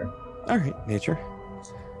 Nature. All right, nature.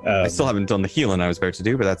 I still haven't done the healing I was about to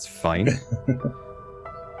do, but that's fine.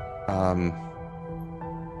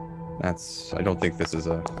 I don't think this is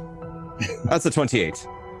that's a 28.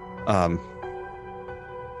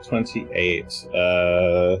 28.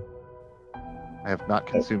 I have not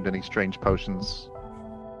consumed any strange potions.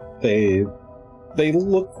 They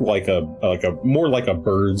look like a more like a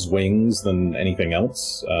bird's wings than anything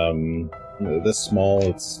else. This small,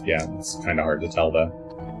 it's kind of hard to tell though.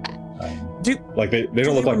 They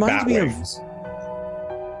don't look like bat wings.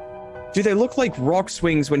 Do they look like Rock's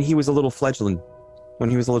wings when he was a little fledgling, when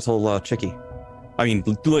he was a little chickie? I mean,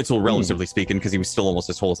 little relatively speaking, because he was still almost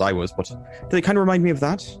as tall as I was. But do they kind of remind me of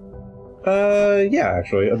that? Yeah,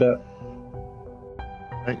 actually, a bit.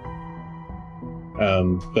 Right.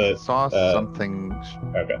 But I saw something.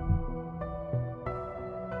 Okay.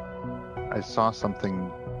 I saw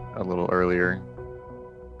something a little earlier.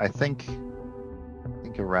 I think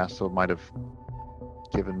Eraso might have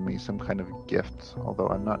given me some kind of gift, although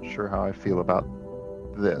I'm not sure how I feel about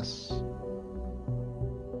this.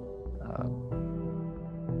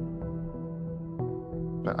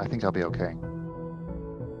 But I think I'll be okay.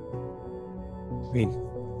 I mean,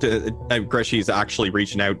 Greshy's actually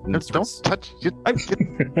reaching out. And Don't touch. You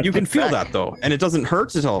can feel back. that though, and it doesn't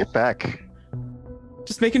hurt at all. Get back.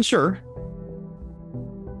 Just making sure.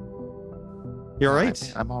 You all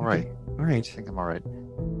right? I'm all right. All right. I think I'm all right.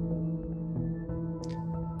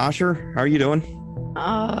 Asher, how are you doing?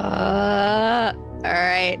 All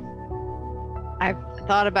right. I've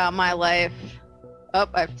thought about my life. Oh,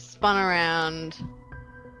 I've spun around.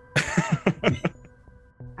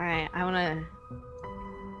 All right, I want to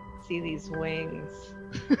see these wings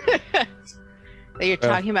that you're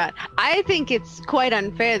talking about. I think it's quite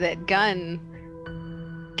unfair that Gun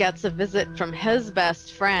gets a visit from his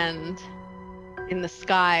best friend in the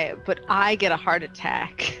sky, but I get a heart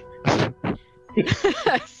attack.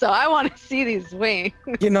 So I want to see these wings.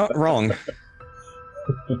 You're not wrong.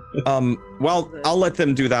 Well, I'll let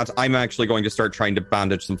them do that. I'm actually going to start trying to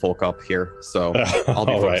bandage some folk up here, so I'll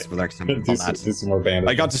be focused for the next time on do that. some more bandage.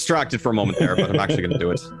 I got distracted for a moment there, but I'm actually going to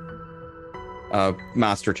do it.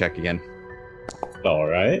 Master check again. All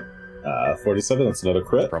right. 47. That's another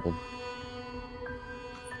crit. Problem.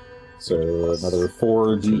 So another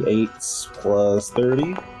 4d8s plus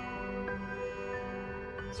 30.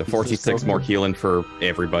 So 46 more healing for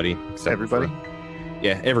everybody. Except Everybody?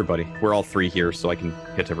 Yeah, everybody. We're all three here, so I can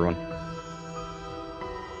hit everyone.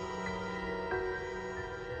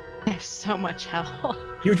 I have so much health.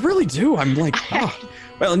 You really do. I'm like,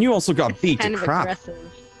 well, and you also got beat to Kind of crap. aggressive.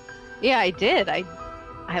 Yeah, I did.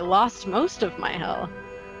 I lost most of my health.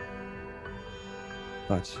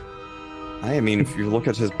 But I mean, if you look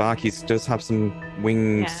at his back, he does have some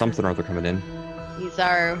wing Yeah. something or other coming in. These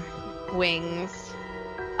are wings.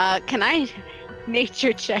 Can I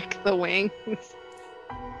nature check the wings?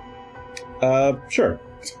 Sure.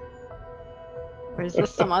 Or is this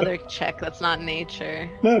some other check that's not nature?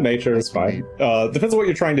 No, nature is fine. Depends on what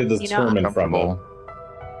you're trying to determine from them.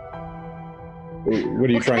 What are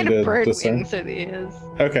you What trying kind of to bird discern? wings are these?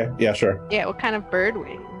 Okay, yeah, sure. Yeah, what kind of bird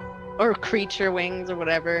wing? Or creature wings or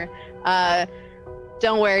whatever.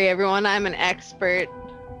 Don't worry, everyone. I'm an expert.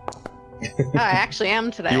 I actually am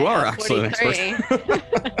today. You are I'm actually an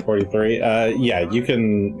 43. 43. Yeah, you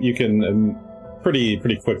can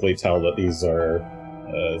pretty quickly tell that these are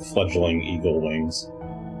fledgling eagle wings.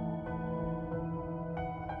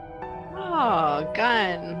 Oh,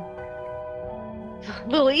 Gun.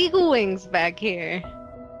 Little eagle wings back here.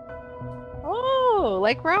 Oh,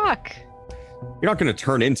 like Rock. You're not going to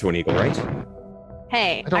turn into an eagle, right?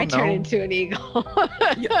 Hey, I don't I turn know. into an eagle.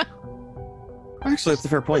 Actually, that's a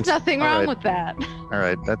fair point. There's nothing All wrong right. with that. All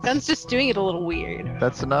right, Gun's just doing it a little weird.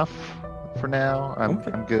 that's enough for now. I'm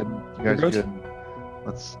Okay. good. You guys You're are good?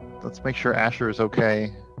 good. Let's make sure Asher is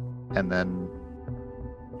okay, and then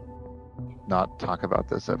not talk about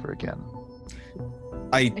this ever again.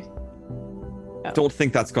 I don't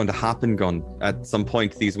think that's going to happen, Gun. At some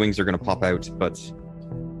point, these wings are going to pop out, but...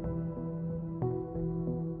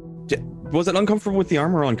 Was it uncomfortable with the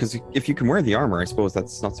armor on? Because if you can wear the armor, I suppose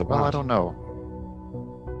that's not so bad. Well, I don't know.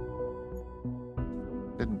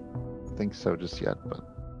 Didn't think so just yet, but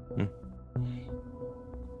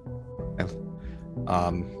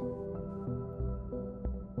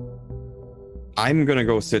I'm gonna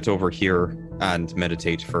go sit over here and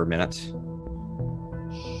meditate for a minute.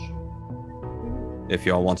 If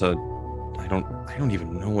y'all want to, I don't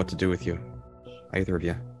even know what to do with you, either of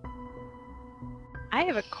you. I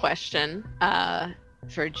have a question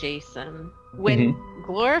for Jason. When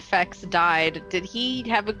Glorifex died, did he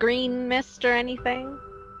have a green mist or anything?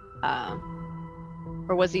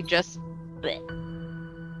 Or was he just... bleh?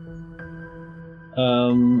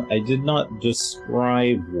 I did not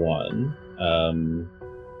describe one.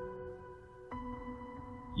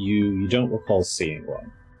 You don't recall seeing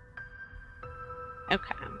one.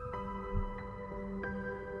 Okay.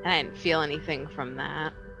 And I didn't feel anything from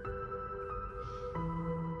that.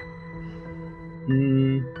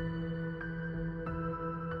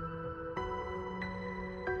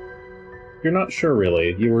 You're not sure,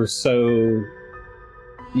 really. You were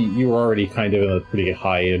you were already kind of in a pretty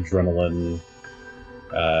high adrenaline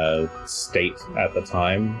state at the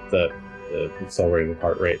time that the accelerated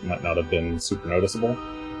heart rate might not have been super noticeable.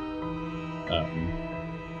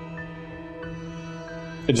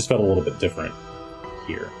 It just felt a little bit different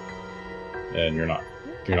here, and you're not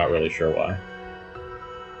really sure why.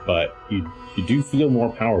 But you do feel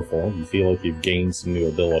more powerful. You feel like you've gained some new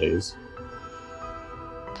abilities.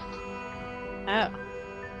 Oh.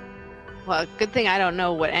 Well, good thing I don't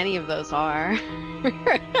know what any of those are.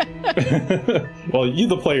 Well, you,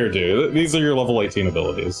 the player, do. These are your level 18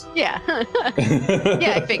 abilities. Yeah.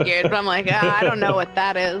 Yeah, I figured, but I'm like, I don't know what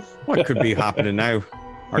that is. What could be happening now?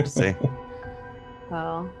 Hard to say.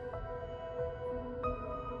 Well,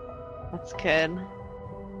 that's good.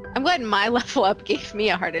 I'm glad my level up gave me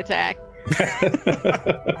a heart attack.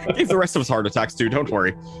 Gave the rest of us heart attacks too, don't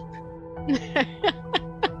worry.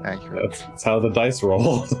 accurate. That's how the dice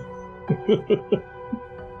roll.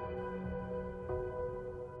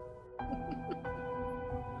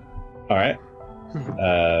 All right.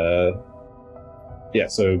 Yeah,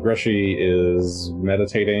 so Grushy is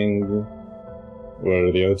meditating. What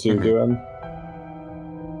are the other two doing?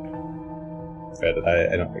 Good.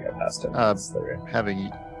 I don't think I passed it. That's okay.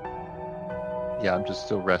 Yeah, I'm just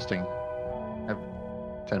still resting. I have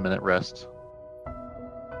 10-minute rest.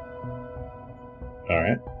 All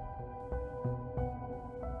right.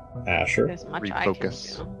 Asher. There's much I can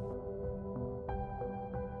Refocus. do.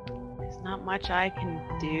 There's not much I can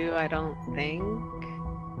do, I don't think.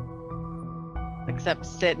 Except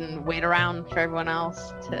sit and wait around for everyone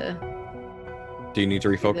else to Do you need to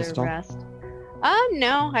do refocus their at all? rest.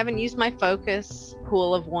 No, I haven't used my focus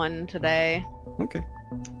pool of 1 today. Okay.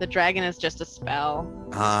 The dragon is just a spell,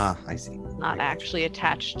 Ah, I see. not actually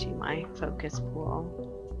attached to my focus pool.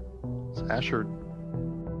 Is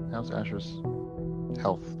how's Asher's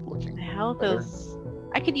health looking? My health Better? is...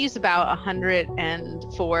 I could use about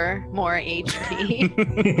 104 more HP.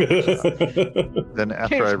 Then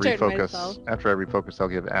after I Turn refocus, I'll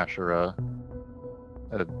give Asher a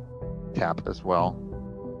tap as well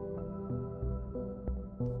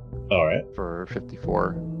All right. for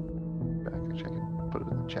 54. Back, actually, I can put it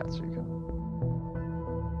in the chat so you can.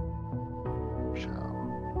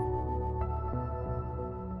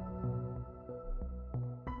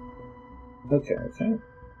 Okay.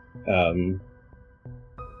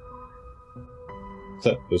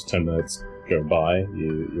 So those 10 minutes go by.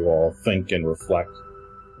 You all think and reflect.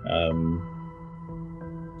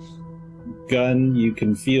 Gun, you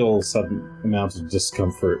can feel some amount of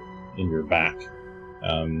discomfort in your back.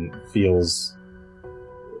 Feels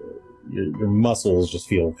your muscles just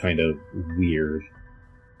feel kind of weird.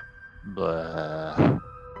 Blah.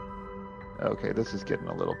 Okay, this is getting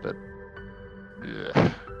a little bit.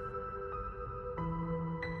 Ugh.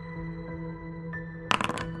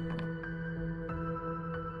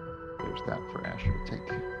 There's that for Asher to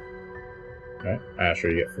take. All right, Asher,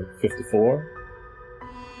 you get 54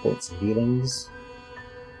 points of healings.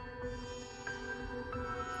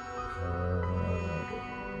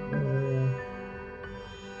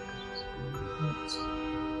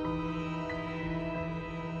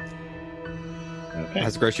 Okay.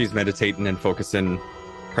 as Greshy's meditating and focusing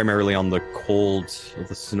primarily on the cold of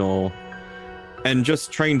the snow and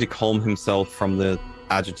just trying to calm himself from the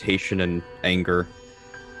agitation and anger.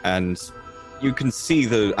 And you can see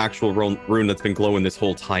the actual rune that's been glowing this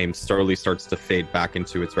whole time slowly starts to fade back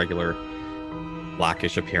into its regular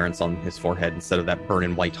blackish appearance on his forehead instead of that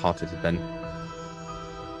burning white hot it had been.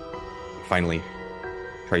 Finally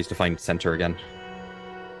tries to find center again.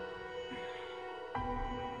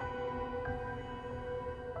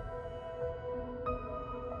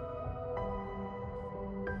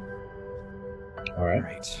 All right.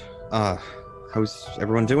 Right. How's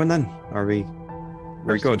everyone doing then? Are we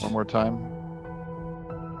very good? One more time.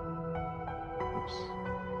 Oops.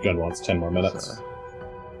 Gun wants 10 more minutes.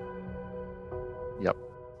 Yep.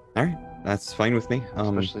 All right, that's fine with me.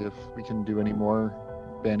 Especially if we can do any more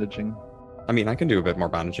bandaging. I mean, I can do a bit more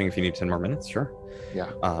bandaging if you need 10 more minutes, sure. Yeah.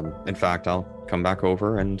 In fact, I'll come back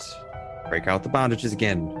over and break out the bandages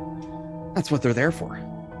again. That's what they're there for.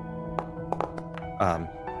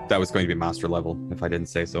 That was going to be master level, if I didn't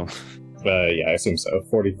say so. Yeah, I assume so.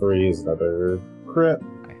 43 is another crit.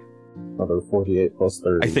 Another 48 plus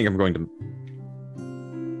 30. I think I'm going to...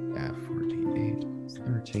 Yeah, 48 plus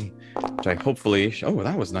 30. Which I hopefully... Oh,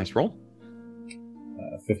 that was a nice roll.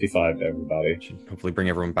 55 to everybody. Should hopefully bring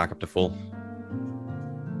everyone back up to full.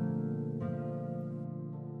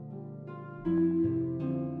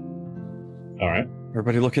 Alright.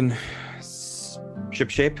 Everybody looking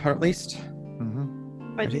ship-shape, at least?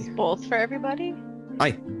 Mm-hmm. Are these both for everybody?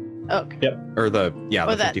 Aye. Okay. Or the... Yeah,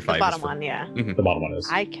 Oh, the that's 55 the bottom is for... one, yeah. Mhm. The bottom one is.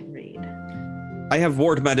 I can read. I have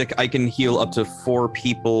ward medic. I can heal up to 4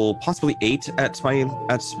 people, possibly 8 at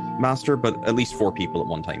master, but at least 4 people at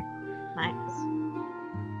one time. Nice.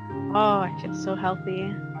 Oh, I feel so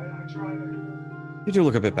healthy. You do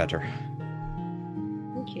look a bit better,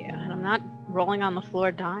 Thank you. And I'm not rolling on the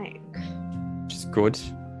floor dying. which is good.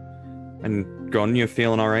 And Gun, you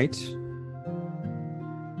feeling all right?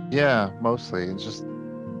 Yeah, mostly. It's just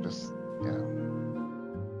yeah,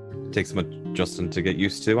 Take some adjusting to get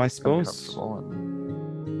used to, I suppose. uncomfortable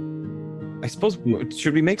and I suppose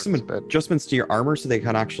should we make some It's a bit- adjustments to your armor so they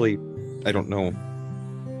can actually, I don't know,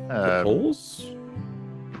 the holes?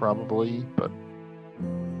 probably, but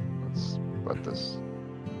let's let this.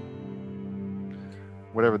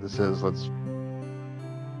 Whatever this is,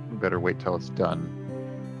 we better wait till it's done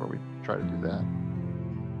before we try to do that.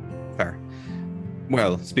 Fair.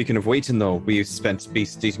 Well, speaking of waiting though, we've spent a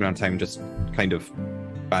decent amount of time just kind of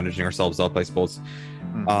bandaging ourselves up, I suppose.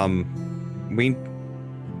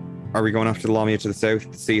 Are we going after the Lamia to the south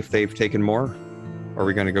to see if they've taken more? Or are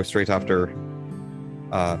we going to go straight after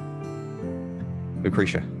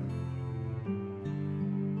Lucretia?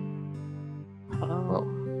 Oh. Well,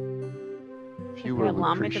 if you Is were there a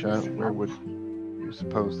llama to the Lucretia, where south? would you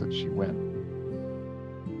suppose that she went?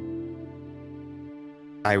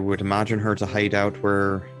 I would imagine her to hide out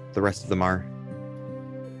where the rest of them are.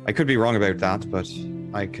 I could be wrong about that, but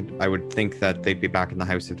I would think that they'd be back in the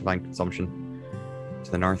House of Divine Consumption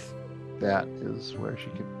to the north. That is where she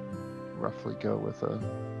could roughly go with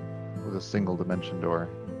a single dimension door.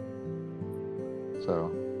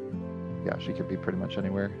 So, yeah, she could be pretty much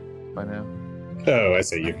anywhere by now. Oh, I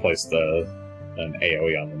see. You placed an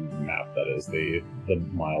AoE on the map that is the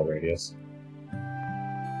mile radius.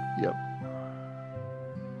 Yep.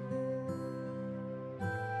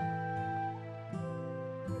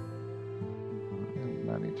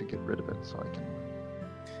 And I need to get rid of it so I can.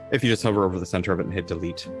 If you just hover over the center of it and hit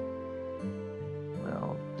delete,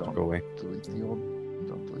 Well, don't go away. delete the old.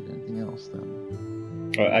 Don't delete anything else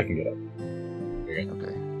then. Oh, I can get it.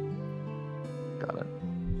 Okay. Got it.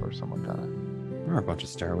 Or someone got it. There are a bunch of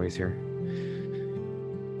stairways here.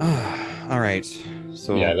 All right.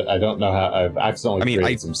 So Yeah, I don't know how. I've accidentally I mean,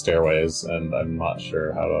 created some stairways, and I'm not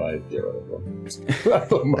sure how do I get rid of them at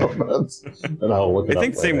the moment. And I'll look it I up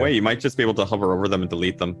think the same later. way. You might just be able to hover over them and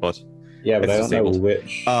delete them, but Yeah, but it's I don't know disabled.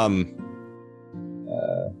 which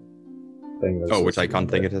thing. There's which icon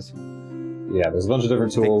thing it is. Yeah, there's a bunch of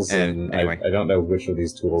different tools, and anyway. I don't know which of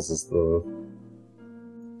these tools is the.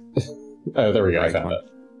 Oh, there we go. I Right found one. it.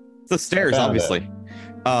 It's the stairs, found obviously.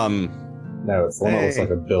 No, it's the one that looks Hey. like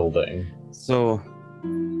a building. So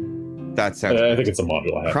that sounds. I think it's a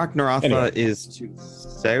module. I have. Kraknaratha Anyway. is to the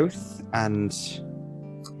south, and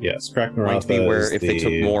Yes, might Kraknaratha be where is if they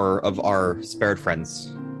took more of our spared friends.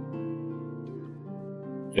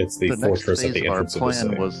 It's the, next fortress phase at the of our entrance of the plan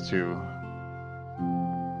city. was to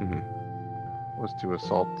Mhm.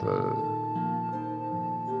 assault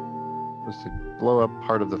was to blow up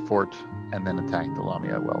part of the fort and then attack the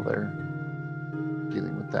Lamia while they're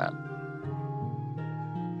dealing with that.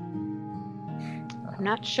 I'm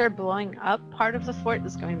not sure blowing up part of the fort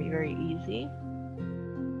is going to be very easy.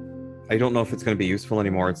 I don't know if it's going to be useful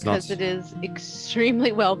anymore. It's not. Because it is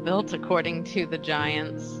extremely well built according to the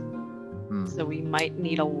giants. Hmm. So we might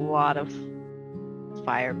need a lot of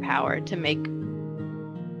firepower to make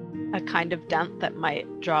a kind of dent that might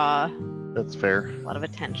draw That's fair. a lot of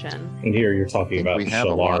attention. And here you're talking think about we have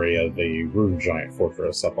a lot. Shalaria, the rune giant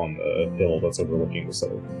fortress up on the hill that's overlooking the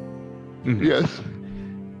city. Mhm. Yes.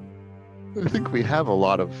 I think we have a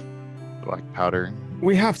lot of black powder.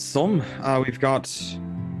 We have some. We've got.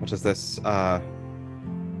 What is this?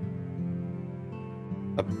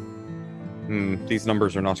 These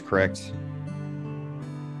numbers are not correct.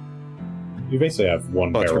 You basically have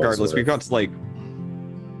one But barrel. regardless, we've got like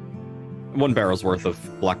 1 barrel's worth of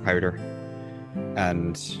black powder,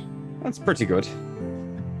 and that's pretty good.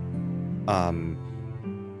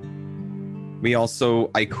 We also,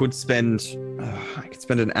 I could spend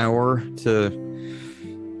an hour to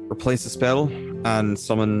replace a spell and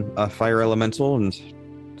summon a fire elemental and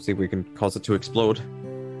see if we can cause it to explode.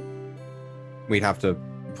 We'd have to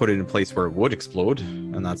put it in a place where it would explode,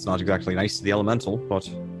 and that's not exactly nice to the elemental, but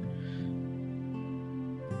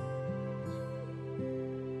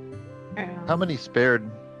How many spared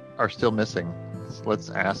are still missing? Let's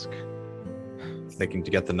ask thinking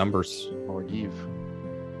to get the numbers. Morgiv.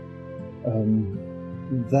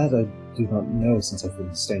 That I do not know since I've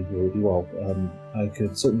been staying here with you all. I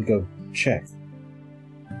could certainly go check.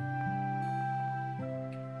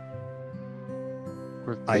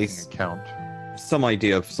 We're I taking account. Some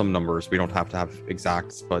idea of some numbers. We don't have to have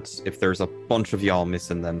exacts, but if there's a bunch of y'all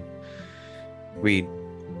missing, then we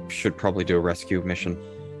should probably do a rescue mission.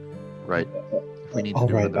 Right. We need to All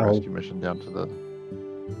do right, another I'll- rescue mission down to the.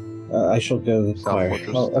 I shall go South fire.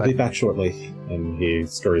 Fortress. I'll be back shortly. And he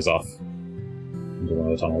scurries off into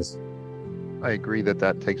one of the tunnels. I agree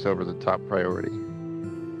that takes over the top priority.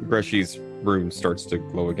 Greshy's rune starts to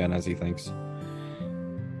glow again as he thinks.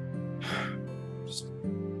 Just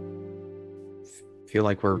feel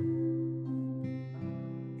like we're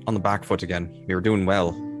on the back foot again. We were doing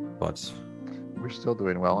well, but We're still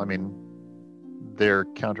doing well. I mean, their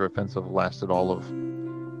counteroffensive lasted all of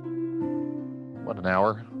an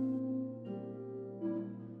hour.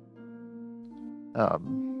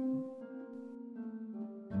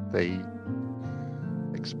 They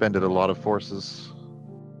expended a lot of forces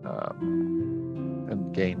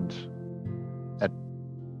and gained, at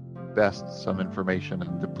best, some information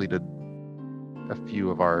and depleted a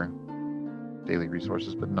few of our daily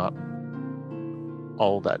resources, but not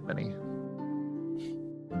all that many.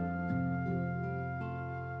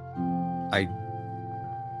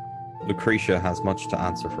 Lucretia has much to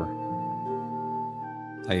answer for.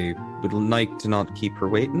 I would like to not keep her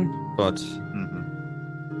waiting, but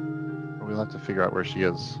We'll have to figure out where she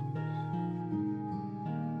is.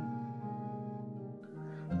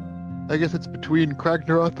 I guess it's between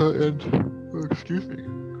Kragnaratha and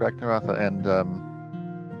Kragnaratha and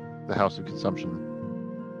the House of Consumption.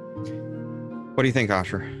 what do you think,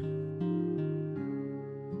 Asher?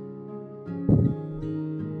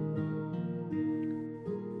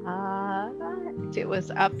 If it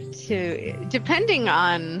was up to, depending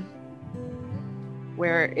on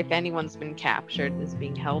where, if anyone's been captured and is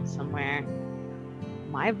being held somewhere,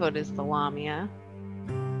 my vote is the Lamia.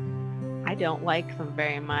 I don't like them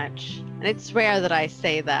very much. And it's rare that I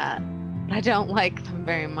say that, but I don't like them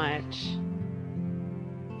very much.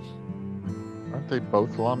 Aren't they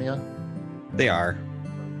both Lamia? They are.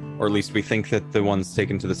 Or at least we think that the ones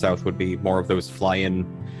taken to the south would be more of those fly-in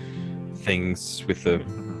things with the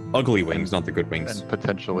ugly wings, not the good wings. And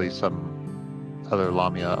potentially some other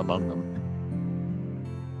Lamia among them.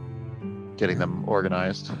 Getting them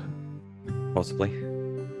organized. Possibly.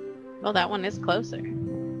 Well, that one is closer.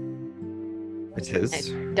 It is.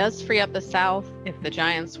 It does free up the south if the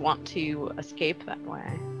giants want to escape that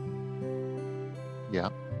way. Yeah.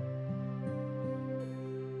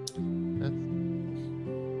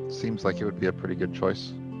 It seems like it would be a pretty good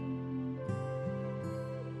choice.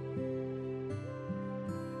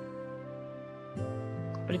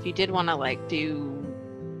 But if you did want to like do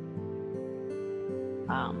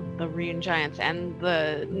the Rune Giants and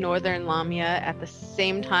the Northern Lamia at the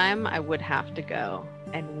same time, I would have to go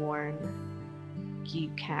and warn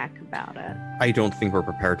Gukak about it. I don't think we're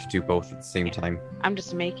prepared to do both at the same time. I'm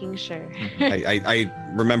just making sure. I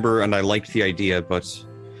remember and I liked the idea, but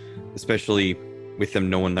especially with them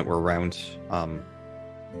knowing that we're around,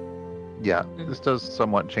 Yeah, this does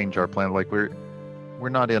somewhat change our plan. Like we're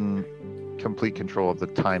not in complete control of the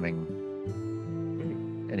timing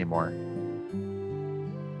anymore.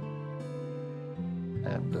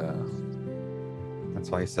 And That's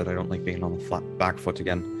why I said I don't like being on the flat back foot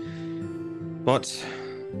again. But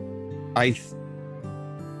and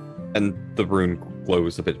the rune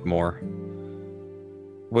glows a bit more.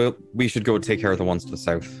 Well, we should go take care of the ones to the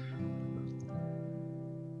south.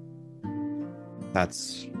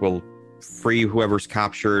 We'll free whoever's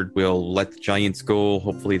captured. We'll let the giants go.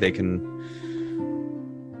 Hopefully they can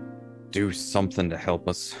do something to help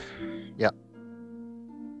us. Yeah.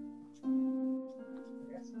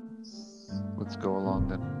 Let's go along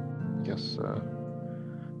then. I guess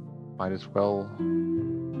might as well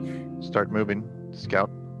start moving. Scout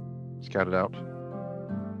it out.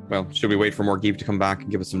 Well, should we wait for Morgiv to come back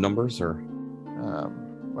and give us some numbers, or?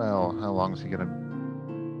 Well, how long is he gonna?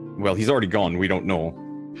 Well, he's already gone. We don't know.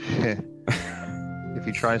 If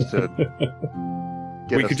he tries to,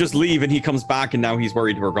 we could just leave and he comes back and now he's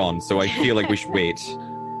worried we're gone. So I feel like we should wait.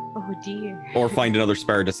 Oh dear. Or find another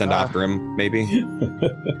spare to send after him, maybe.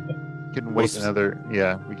 Can wait another.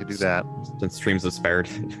 Yeah, we could do that. Then streams of spared.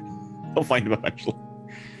 I'll find him eventually.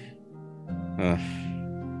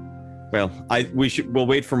 Well, we'll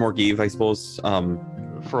wait for Morgiv, I suppose. For a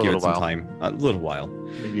give little it some while. time. A little while.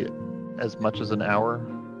 Maybe as much as an hour.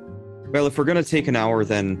 Well, if we're gonna take an hour,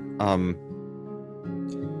 then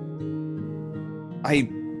I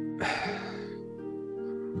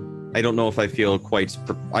don't know if I feel quite.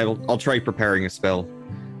 I'll try preparing a spell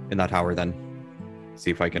in that hour then.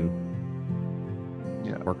 See if I can.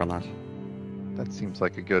 Work on that. That seems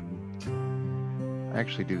like a good. I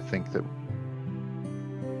actually do think that,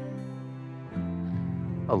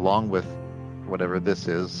 along with whatever this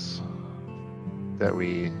is, that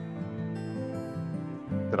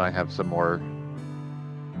I have some more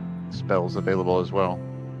spells available as well.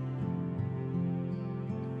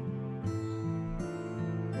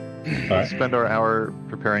 Alright. Spend our hour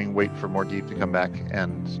preparing, wait for Morgiv to come back,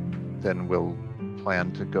 and then we'll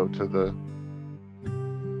plan to go to the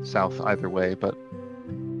south either way, but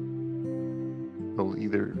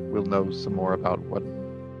we'll know some more about what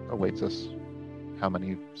awaits us, how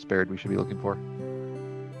many spared we should be looking for.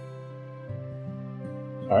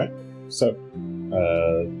 Alright, so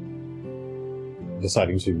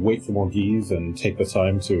deciding to wait for Morgiv and take the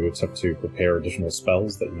time to attempt to prepare additional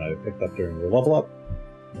spells that you might have picked up during your level up.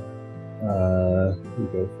 We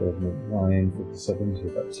go from 9, 57 to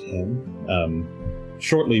about 10.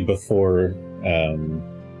 Shortly before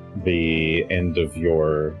the end of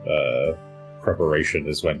your preparation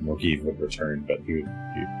is when Morgiv would return, but he would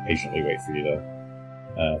patiently wait for you to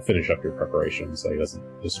finish up your preparation so he doesn't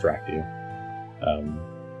distract you.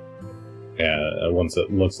 And once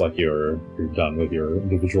it looks like you're done with your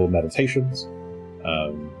individual meditations,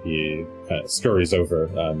 he kind of scurries over.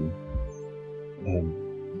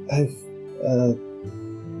 I've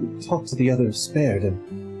talked to the other spared,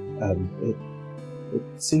 and it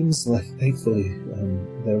seems like, thankfully,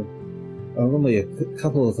 there are only a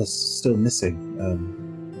couple of us still missing,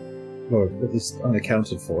 or at least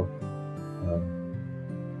unaccounted for.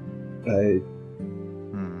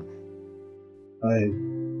 I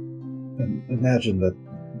imagine that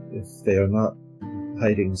if they are not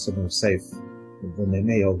hiding somewhere safe, then they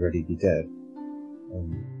may already be dead.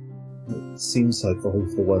 It seems like all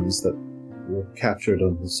of the ones that were captured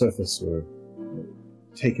on the surface were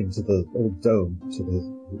taken to the old dome, to the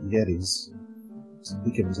Yetis,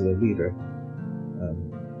 given to their leader.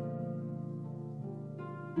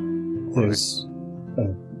 There's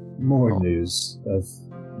more news of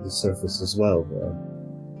the surface as well.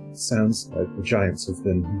 It sounds like the giants have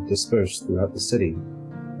been dispersed throughout the city.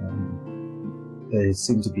 They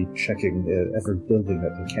seem to be checking every building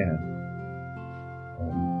that they can.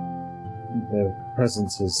 Their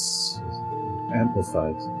presence is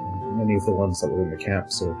amplified. Many of the ones that were in the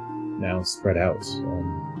camps are now spread out.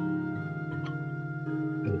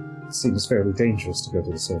 It seems fairly dangerous to go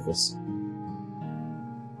to the surface.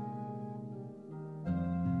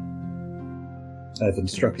 I've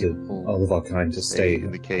instructed all of our kind to stay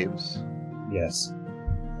in the caves. Yes.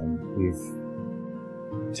 And we've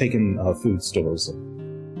taken our food stores.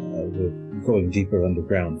 We're going deeper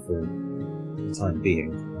underground for the time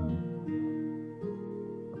being.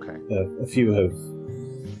 Okay. A few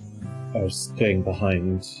are staying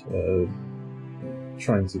behind,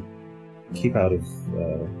 trying to keep out of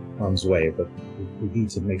harm's way, but we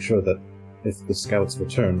need to make sure that if the scouts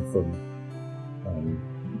return from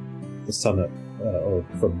the summit, or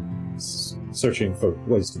from searching for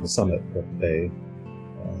ways to the summit, that they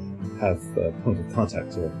have a point of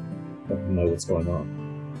contact to let them know what's going on.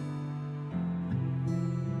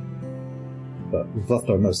 But we've left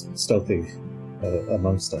our most stealthy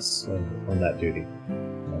amongst us on that duty,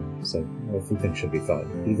 so everything should be fine.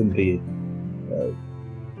 Even the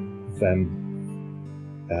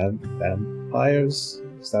vampires?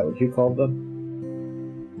 Is that what you called them?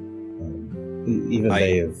 Even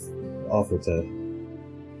they have offered to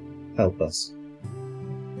help us.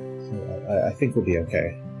 So I think we'll be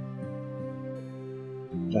okay.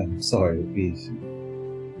 I'm sorry, we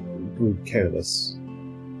grew careless.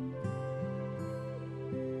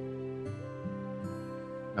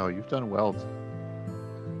 No, you've done well to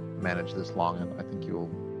manage this long, and I think your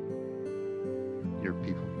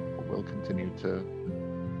people will continue to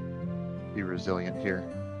be resilient here.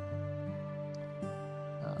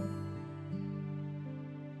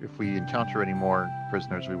 If we encounter any more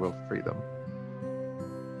prisoners, we will free them.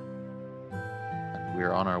 And we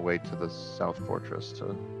are on our way to the South Fortress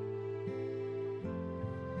to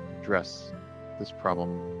address this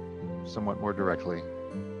problem somewhat more directly,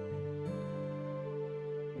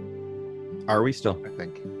 Are we still? I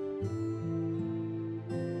think.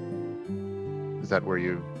 Is that where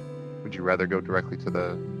would you rather go directly to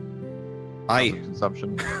the house of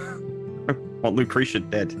consumption? Want Lucretia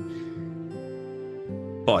dead.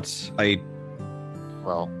 But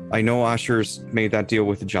I know Asher's made that deal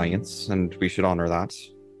with the giants, and we should honor that.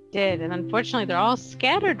 Did, and unfortunately they're all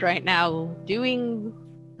scattered right now doing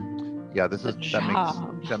Yeah,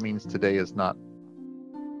 job. that means today is not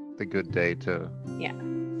the good day to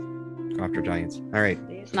Go after giants. All right.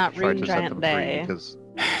 It's not try Rune to set Giant them free, Day. because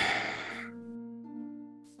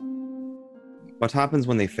What happens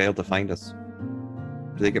when they fail to find us?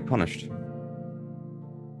 Do they get punished?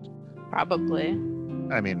 Probably.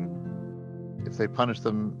 I mean, if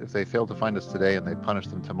they fail to find us today and they punish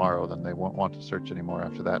them tomorrow, then they won't want to search anymore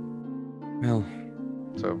after that. Well,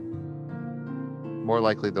 So, more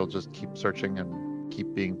likely they'll just keep searching and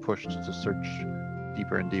keep being pushed to search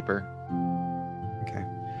deeper and deeper. okay.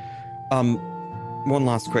 One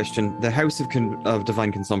last question. The House of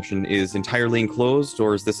Divine Consumption is entirely enclosed,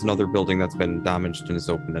 or is this another building that's been damaged and is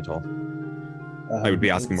open at all? I would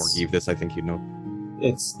be asking Morgiv this, I think you'd know.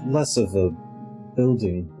 It's less of a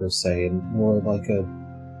building per se, and more like a.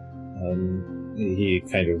 He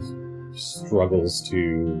kind of struggles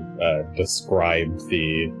to describe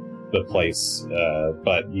the place,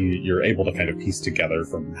 but you're able to kind of piece together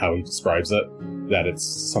from how he describes it that it's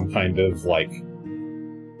some kind of like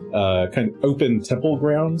kind of open temple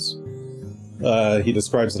grounds. He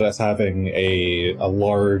describes it as having a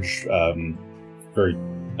large,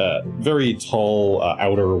 very tall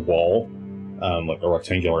outer wall. Like a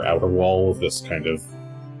rectangular outer wall of this kind of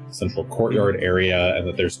central courtyard area, and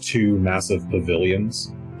that there's two massive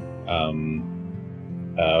pavilions.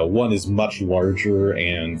 One is much larger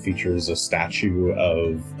and features a statue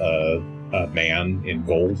of a man in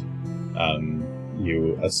gold.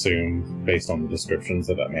 You assume, based on the descriptions,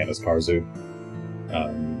 that man is Karzu.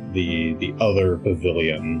 The other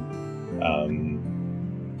pavilion,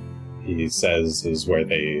 he says, is where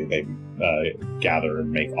they gather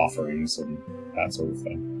and make offerings and that sort of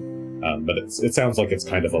thing. But it sounds like it's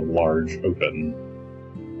kind of a large open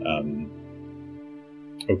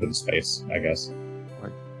space, I guess.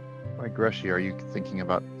 Like Greshi, are you thinking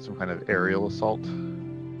about some kind of aerial assault?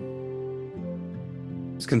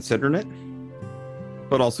 Just considering it,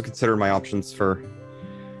 but also consider my options for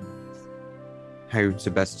how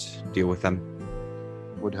to best deal with them.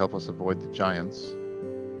 Would help us avoid the giants.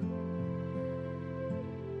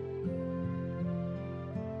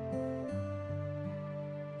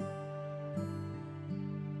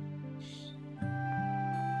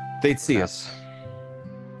 They'd see us.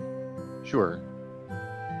 Sure.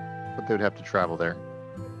 But they would have to travel there.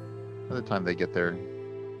 By the time they get there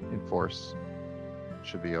in force, it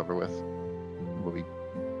should be over with. We'll be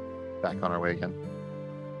back on our way again.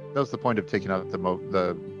 That was the point of taking out the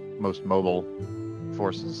most mobile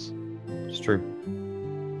forces. It's true.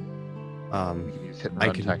 We can use hit and I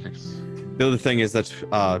run can- tactics. The other thing is that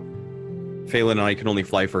Phelan and I can only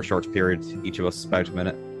fly for a short period, each of us about a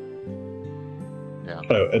minute.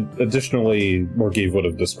 Additionally, Morgiv would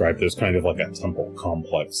have described there's kind of like a temple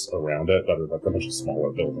complex around it, but like a bunch of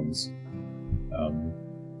smaller buildings.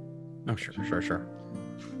 Oh, sure.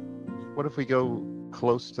 What if we go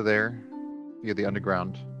close to there via the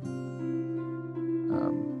underground?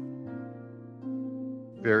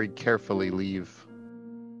 Very carefully leave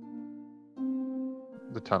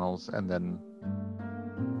the tunnels and then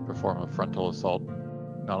perform a frontal assault,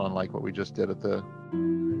 not unlike what we just did at the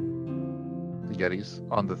Yetis,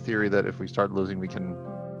 on the theory that if we start losing, we can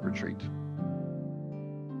retreat.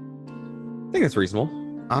 I think that's reasonable.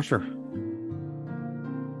 Asher, do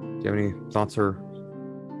you have any thoughts or...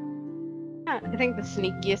 I think the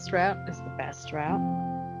sneakiest route is the best route.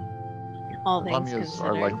 All things Lamias considered.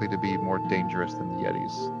 are likely to be more dangerous than the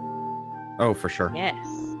Yetis. Oh, for sure. Yes.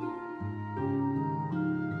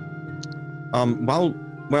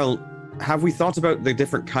 Well, have we thought about the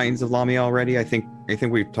different kinds of Lamia already? I think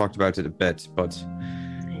we've talked about it a bit, but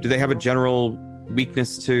do they have a general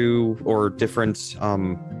weakness to, or different?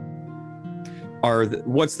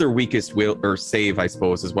 What's their weakest will or save? I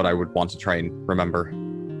suppose is what I would want to try and remember.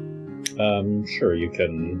 Sure, you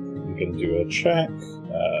can do a check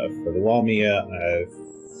for the Lamia. I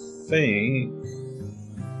think.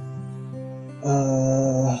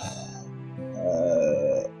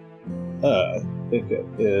 I think it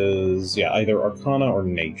is either Arcana or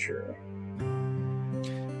Nature.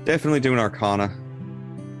 Definitely doing Arcana.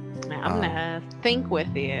 I'm gonna think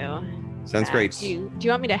with you. Sounds great. Do you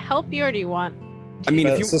want me to help you, or do you want? I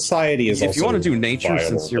mean, society is. If you want to do Nature,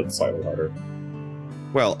 viable, since you're slightly harder.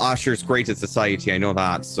 Well, Asher's great at society. I know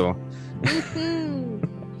that. So.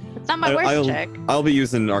 It's not my worst check. I'll be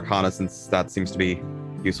using Arcana since that seems to be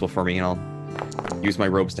useful for me, and I'll use my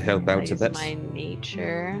robes to help out a bit. My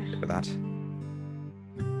Nature. For that.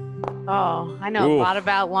 Oh, I know a lot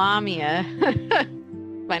about Lamia.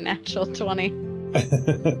 My natural 20.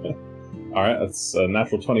 Alright, that's a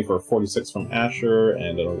natural 20 for a 46 from Asher,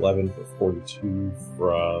 and an 11 for 42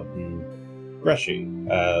 from Greshy.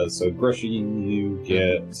 So Greshy, you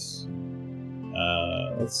get...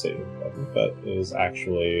 let's see. I think that is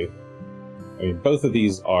actually... I mean, both of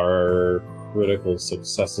these are critical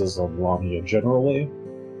successes on Lamia generally.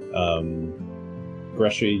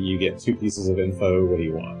 Greshy, you get 2 pieces of info. What do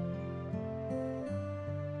you want?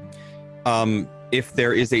 If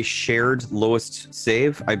there is a shared lowest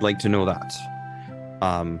save, I'd like to know that.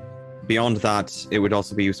 Beyond that, it would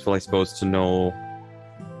also be useful, I suppose, to know...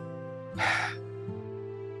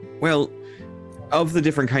 Well, of the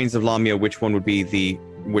different kinds of Lamia, which one would be the...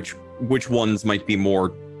 Which ones might be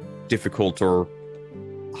more difficult or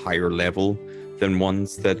higher level than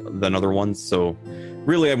other ones. So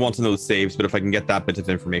really I want to know the saves, but if I can get that bit of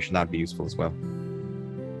information, that'd be useful as well.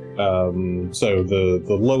 So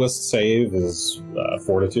the lowest save is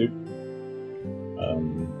Fortitude.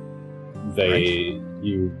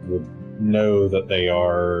 You would know that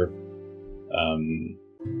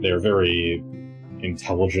they're very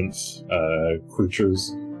intelligent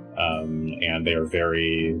creatures, and they are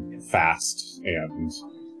very fast and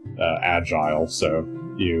agile. So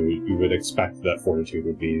you would expect that Fortitude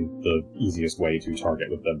would be the easiest way to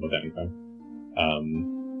target with them with anything.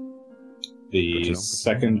 The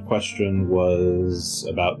second question was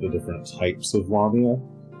about the different types of Lamia,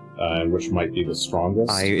 and which might be the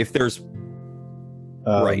strongest. If there's...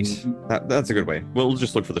 right. That's a good way. We'll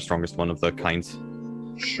just look for the strongest one of the kinds.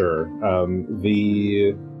 Sure.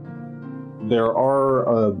 There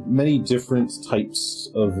are many different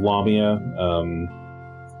types of Lamia.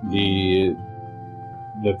 The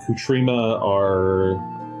Kutrima are...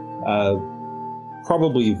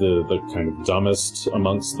 probably the kind of dumbest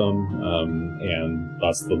amongst them, and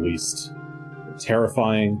thus the least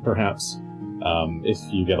terrifying, perhaps. If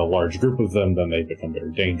you get a large group of them, then they become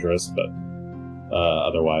very dangerous, but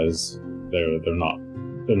otherwise they're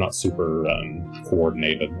not super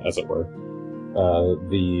coordinated, as it were.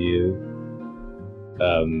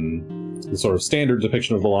 The sort of standard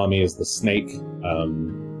depiction of the Lamia is the snake.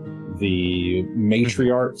 The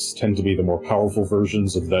matriarchs tend to be the more powerful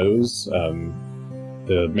versions of those.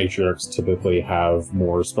 The matriarchs typically have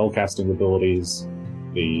more spellcasting abilities.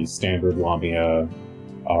 The standard Lamia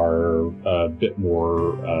are a bit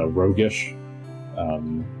more roguish.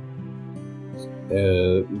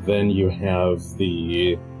 Then you have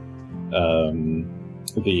the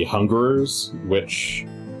Hungerers, which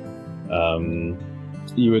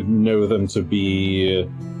you would know them to be...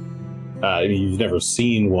 you've never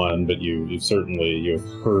seen one, but you've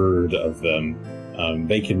heard of them.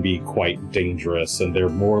 They can be quite dangerous, and they're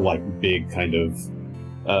more like big kind of...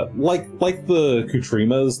 like the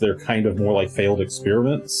Kutrimas, they're kind of more like failed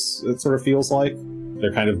experiments, it sort of feels like.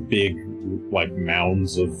 They're kind of big, like,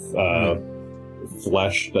 mounds of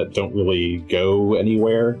flesh that don't really go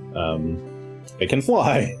anywhere. They can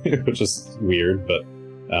fly, which is weird, but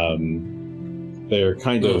they're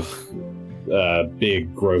kind of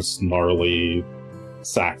big, gross, gnarly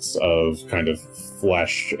sacks of kind of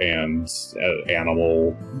flesh and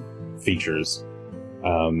animal features.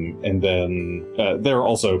 And then they're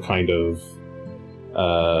also kind of...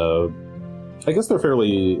 I guess they're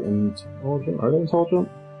fairly intelligent. Are they intelligent?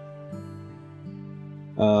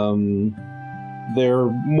 They're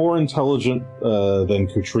more intelligent than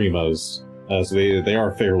Kutrimas, as they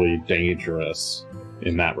are fairly dangerous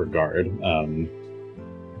in that regard.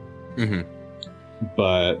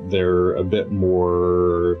 But they're a bit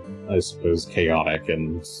more, I suppose, chaotic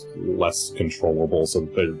and less controllable, so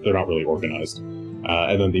they're not really organized.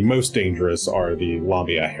 And then the most dangerous are the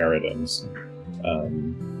Lamia Harridans,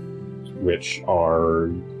 which are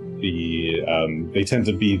they tend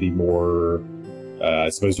to be the more, I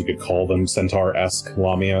suppose you could call them centaur-esque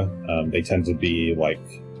Lamia. They tend to be like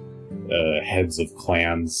heads of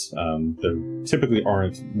clans. There typically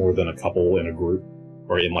aren't more than a couple in a group,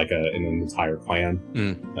 or in like in an entire clan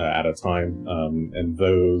at a time. And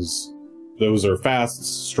those are fast,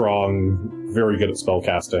 strong, very good at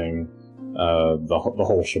spellcasting, the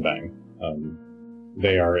whole shebang.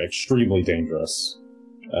 They are extremely dangerous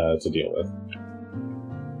to deal with.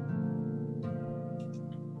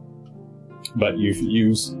 But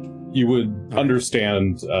you would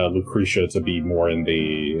understand Lucretia to be more in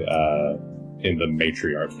the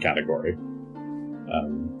matriarch category.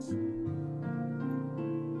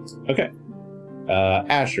 Okay.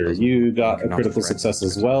 Asher, you got a critical success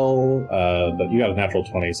as well, but you got a natural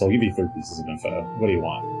 20, so I'll give you 3 pieces of info. What do you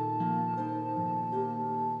want?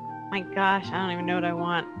 My gosh, I don't even know what I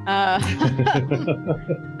want.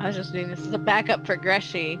 I was just doing this as a backup for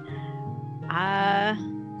Greshey.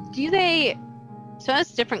 So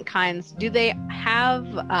it's different kinds. Do they have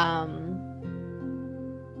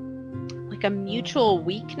like a mutual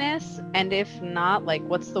weakness? And if not, like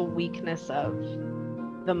what's the weakness of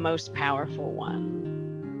the most powerful one?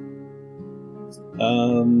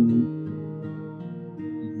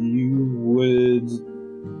 You would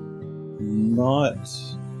not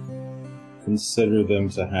consider them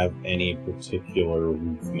to have any particular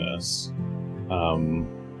weakness.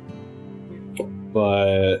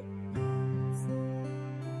 But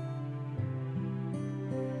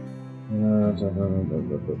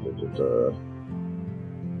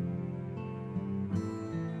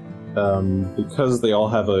because they all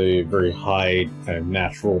have a very high kind of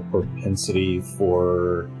natural propensity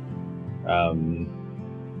for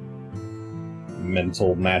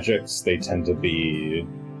mental magics, they tend to be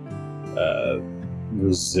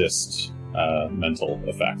resist mental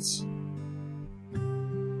effects.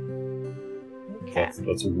 Okay.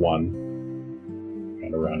 That's one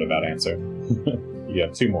kind of roundabout answer. You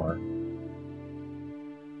have 2 more.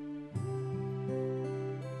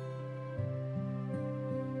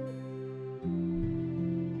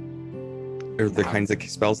 Are the kinds of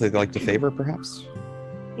spells they like to favor, perhaps?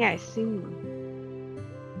 Yeah, I assume.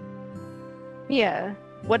 Yeah.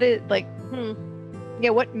 What is like?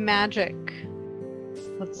 Yeah. What magic?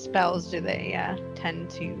 What spells do they tend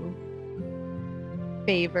to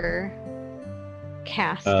favor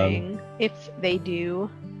casting, if they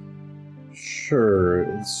do? Sure.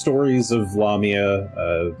 Stories of Lamia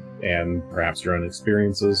and perhaps your own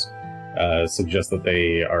experiences suggest that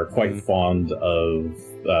they are quite fond of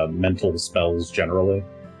mental spells generally.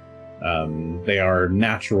 They are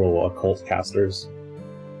natural occult casters.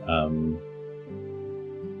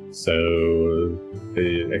 So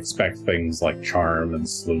they expect things like charm and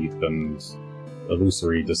sleep and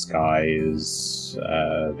illusory disguise.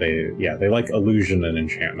 They like illusion and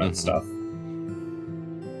enchantment stuff.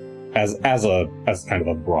 As kind of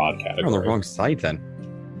a broad category. You're on the wrong side then.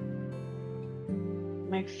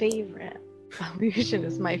 My favorite illusion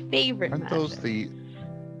is my favorite. Aren't magic. those the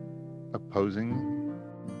opposing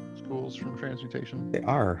schools from transmutation? They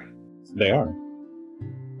are. They are.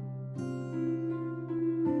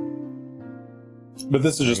 But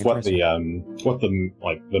this is just what the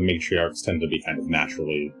matriarchs tend to be kind of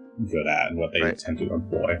naturally good at, and what they tend to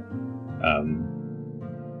employ.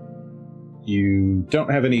 You don't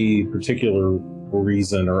have any particular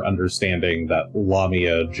reason or understanding that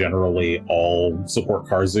Lamia generally all support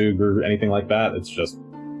Karzug or anything like that. It's just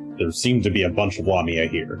there seem to be a bunch of Lamia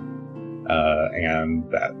here, and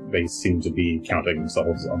that they seem to be counting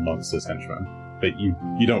themselves amongst his henchmen. But you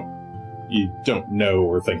don't know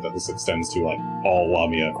or think that this extends to like all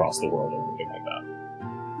Lamia across the world or anything like that.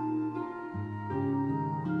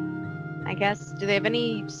 I guess. Do they have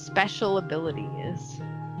any special abilities?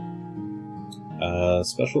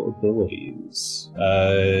 Special abilities.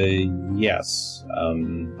 Yes.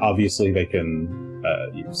 Obviously they can,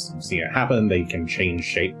 you've seen it happen, they can change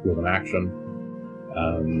shape with an action.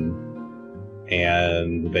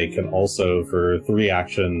 And they can also, for 3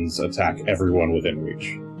 actions, attack everyone within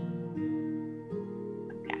reach.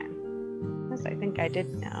 Okay. Yes, I think I did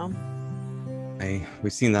know.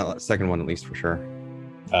 We've seen that second one at least for sure.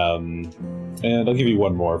 And I'll give you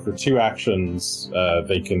one more. For 2 actions,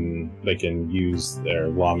 they can use their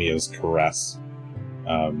Lamia's Caress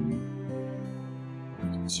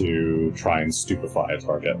to try and stupefy a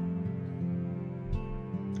target.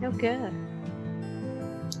 Oh, good.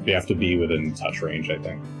 You have to be within touch range, I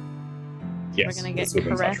think. Yes, We're gonna get it's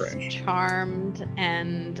within touch caressed, range. charmed,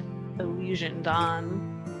 and illusioned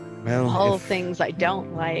on. Well, all things I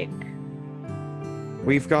don't like.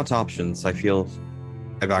 we've got options. I feel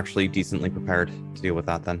I've actually decently prepared to deal with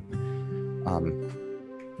that then.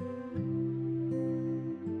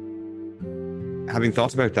 Having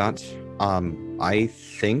thought about that, I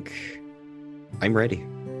think I'm ready.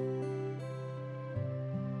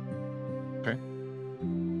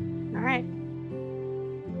 All right.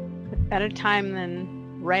 What better time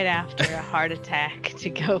than right after a heart attack to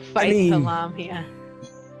go fight the Lamia?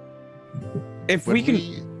 If When we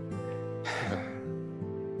can...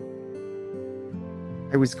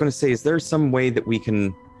 I was going to say, is there some way that we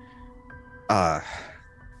can... Can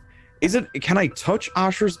I touch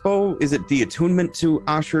Asher's bow? Is it the attunement to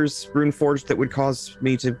Asher's Runeforged that would cause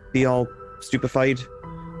me to be all stupefied?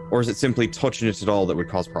 Or is it simply touching it at all that would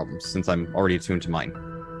cause problems, since I'm already attuned to mine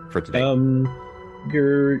for today?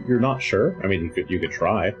 You're not sure. I mean, you could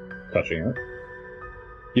try touching it.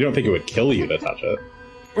 You don't think it would kill you to touch it?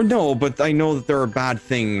 No, but I know that there are bad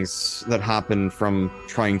things that happen from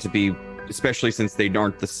trying to be, especially since they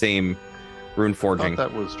aren't the same rune I forging.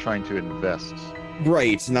 thought that was trying to invest.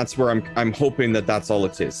 Right, and that's where I'm hoping that that's all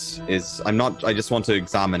it is. I just want to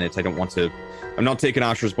examine it. I'm not taking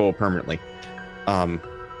Asher's bow permanently.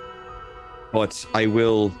 But I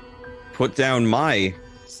will put down my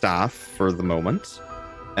staff for the moment,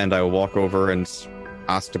 and I will walk over and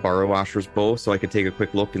ask to borrow Asher's bow so I could take a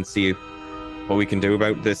quick look and see what we can do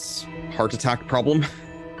about this heart attack problem.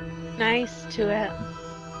 Nice to it.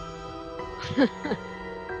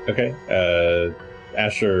 Okay.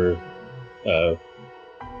 Asher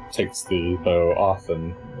takes the bow off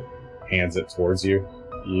and hands it towards you.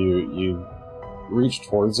 You reach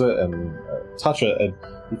towards it and touch it, and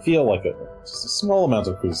you feel like just a small amount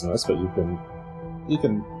of queasiness, but you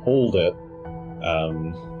can hold it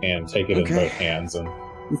and take it in both hands, and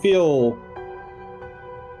you feel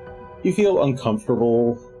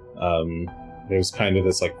uncomfortable. There's kind of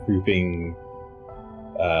this like creeping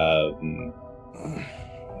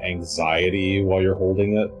anxiety while you're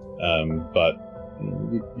holding it, but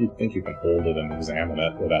you think you can hold it and examine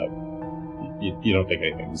it without. You don't think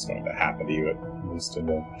anything's going to happen to you, at least in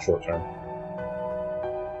the short term.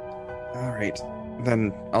 All right,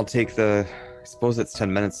 then I'll take I suppose it's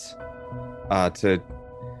 10 minutes to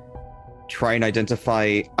try and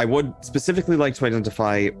identify. I would specifically like to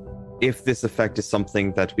identify if this effect is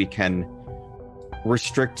something that we can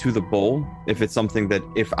restrict to the bow, if it's something that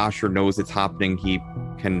if Asher knows it's happening, he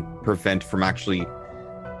can prevent from actually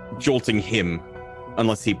jolting him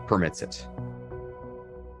unless he permits it.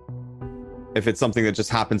 If it's something that just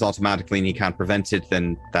happens automatically and he can't prevent it,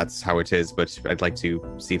 then that's how it is, but I'd like to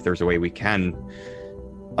see if there's a way we can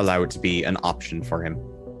allow it to be an option for him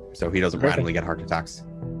so he doesn't randomly get heart attacks.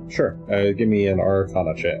 Sure. Give me an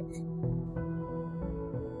Arcana check.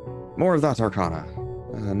 More of that Arcana.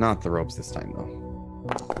 Not the ropes this time, though.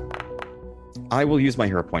 I will use my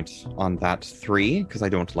hero point on that 3, because I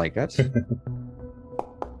don't like it.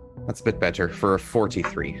 That's a bit better for a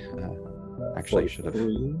 43. Actually, I should have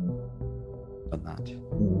done that.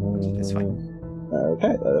 It's fine.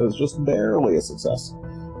 Okay, that was just barely a success.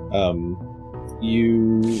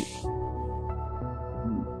 You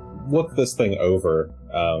look this thing over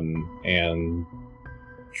and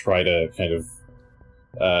try to kind of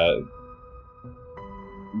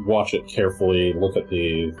watch it carefully, look at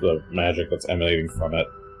the magic that's emanating from it,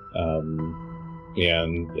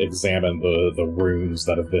 and examine the runes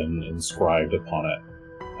that have been inscribed upon it.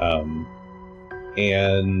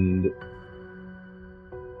 And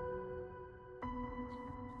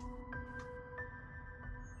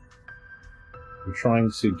I'm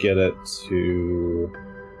trying to get it to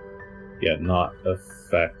not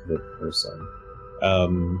affect the person.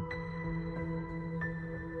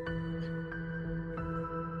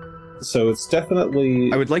 So it's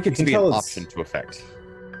definitely... I would like it to be an option to affect.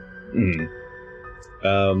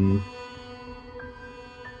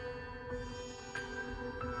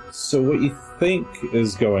 So what you think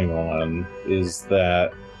is going on is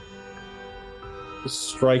that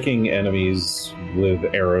striking enemies with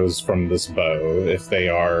arrows from this bow, if they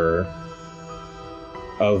are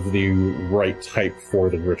of the right type for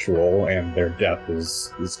the ritual and their death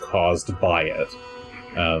is caused by it,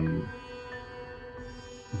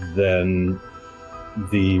 then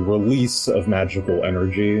the release of magical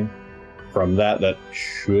energy from that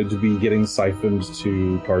should be getting siphoned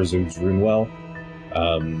to Karzug's Runewell.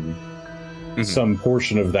 Some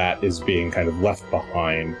portion of that is being kind of left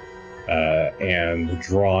behind and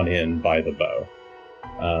drawn in by the bow.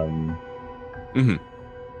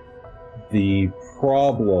 The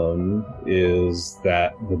problem is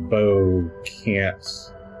that the bow can't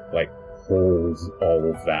hold all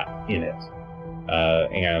of that in it.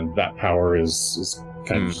 and that power is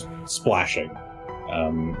kind of splashing,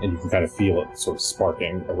 and you can kind of feel it sort of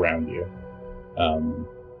sparking around you.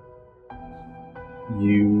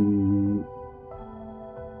 You,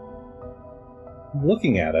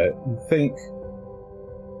 looking at it, you think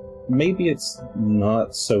maybe it's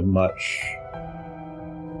not so much.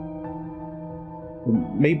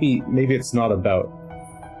 Maybe it's not about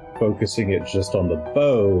focusing it just on the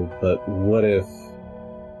bow, but what if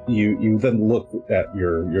you then look at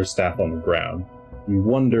your staff on the ground? You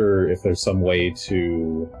wonder if there's some way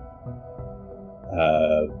to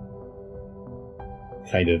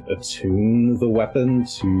kind of attune the weapon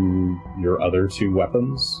to your other two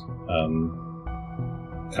weapons,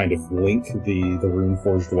 kind of link the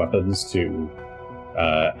rune-forged weapons to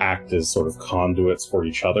act as sort of conduits for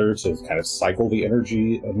each other to kind of cycle the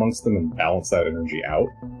energy amongst them and balance that energy out,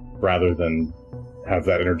 rather than have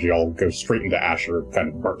that energy all go straight into Asher, kind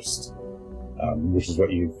of burst, which is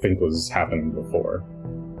what you think was happening before.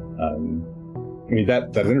 I mean,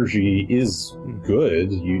 that energy is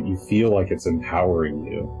good. You feel like it's empowering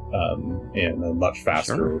you in a much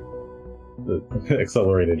faster,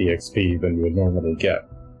 accelerated EXP than you would normally get.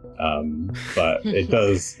 But it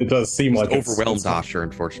does seem like it's overwhelmed Asher,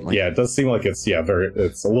 unfortunately. Yeah, it does seem like it's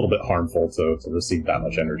it's a little bit harmful to receive that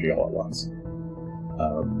much energy all at once.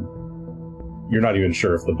 You're not even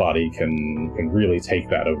sure if the body can really take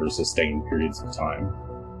that over sustained periods of time.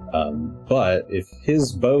 But if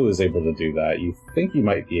his bow is able to do that, you think you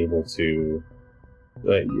might be able to.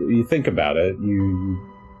 You think about it. You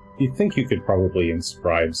think you could probably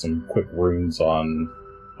inscribe some quick runes on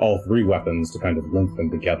all three weapons to kind of link them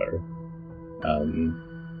together.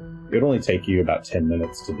 It'd only take you about 10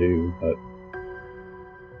 minutes to do, but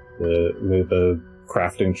the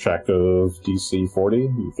crafting check of DC 40,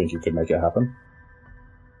 you think you could make it happen?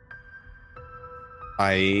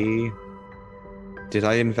 Did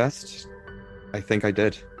I invest? I think I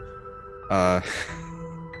did.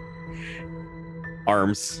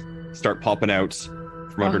 Arms start popping out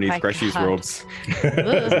from underneath Greshy's robes.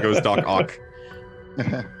 As it goes Doc Ock.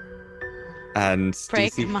 And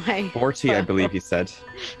Break DC my 40, I believe you said.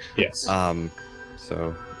 Yes.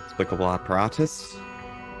 So explicable apparatus.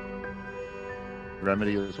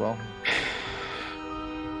 Remedy as well.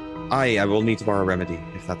 I will need to borrow remedy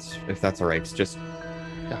if that's all right. Just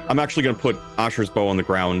I'm actually going to put Asher's bow on the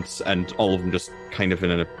ground and all of them just kind of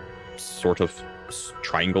in a sort of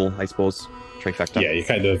triangle, I suppose. Trifecta. Yeah, you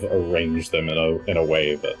kind of arrange them in a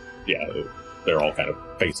way that they're all kind of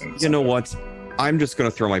facing. You know what? I'm just going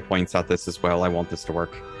to throw my points at this as well. I want this to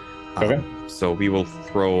work. Okay. So we will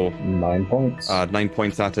throw 9 points. 9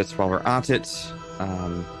 points at it while we're at it.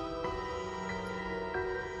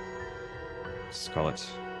 Let's call it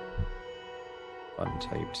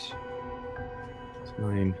untyped.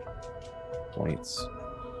 9 points.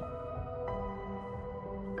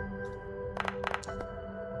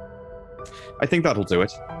 I think that'll do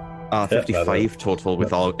it. 55 total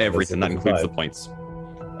with everything. That includes the points.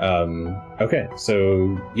 Okay,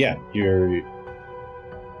 so you're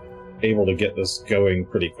able to get this going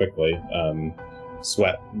pretty quickly.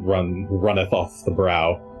 Sweat runneth off the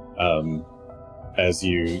brow as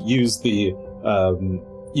you use the.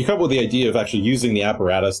 You come up with the idea of actually using the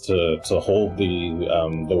apparatus to hold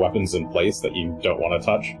the weapons in place that you don't want to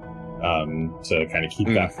touch, to kind of keep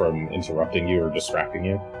that from interrupting you or distracting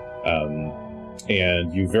you.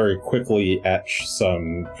 And you very quickly etch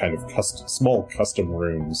some kind of small custom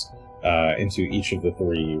runes into each of the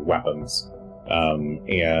 3 weapons.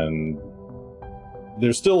 And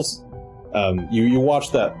there's still you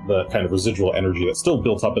watch the kind of residual energy that's still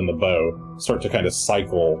built up in the bow start to kind of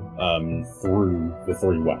cycle through the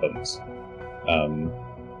 3 weapons.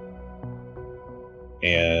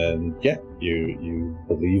 And you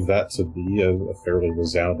believe that to be a fairly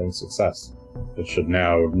resounding success. It should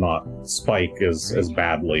now not spike as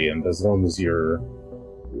badly, and as long as you're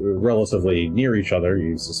relatively near each other,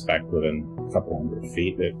 you suspect within a couple hundred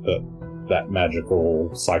feet, that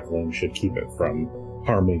magical cycling should keep it from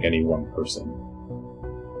harming any one person.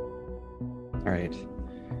 Alright.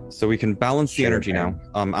 So we can balance the energy now.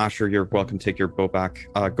 Asher, you're welcome to take your bow back.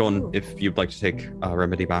 Gun, if you'd like to take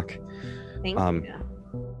remedy back. Thank you.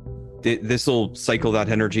 This will cycle that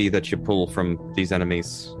energy that you pull from these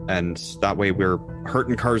enemies, and that way we're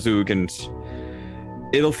hurting Karzug, and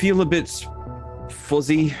it'll feel a bit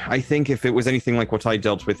fuzzy. I think if it was anything like what I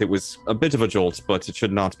dealt with, it was a bit of a jolt, but it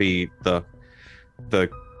should not be the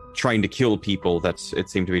trying to kill people that it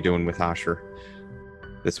seemed to be doing with Asher.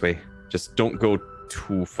 This way, just don't go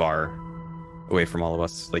too far away from all of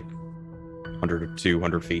us, like 100 or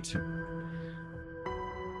 200 feet.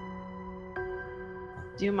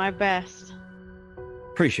 Do my best.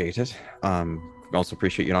 Appreciate it. Also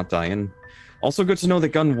appreciate you not dying. Also good to know that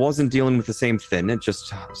Gunn wasn't dealing with the same thing. It's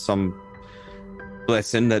just some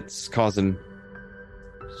blessing that's causing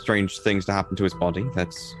strange things to happen to his body.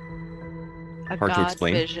 That's A hard to god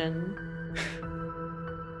explain. vision.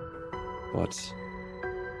 But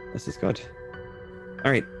this is good.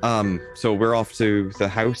 All right. So we're off to the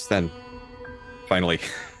house then. Finally,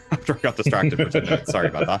 after I got distracted for 10 minutes. Sorry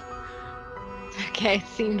about that. Okay, it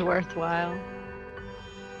seemed worthwhile.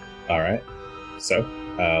 All right. So,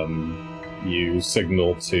 you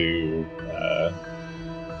signal to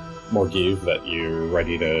Morgiv that you're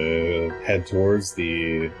ready to head towards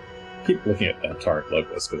the. Keep looking at that Tart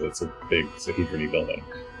Locus because it's a big Zahedrony building.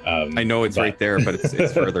 I know it's but- right there, but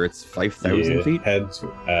it's further. It's 5,000 you feet. Head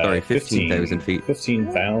Sorry, 15,000 feet.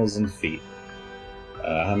 15,000 feet.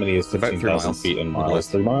 How many is It's about 3 15,000 miles. feet in More or miles? less.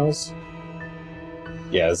 3 miles?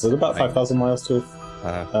 Yeah, is it about 5,000 miles to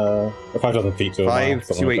or 5,000 feet to a mile?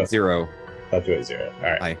 something like that? 5280. 5280.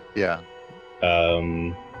 All right. Aye. Yeah.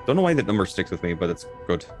 Don't know why that number sticks with me, but it's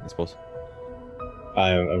good, I suppose.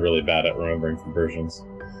 I'm really bad at remembering conversions.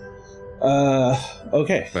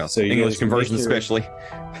 Okay. Well, so you English guys conversion make your especially.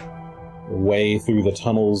 way through the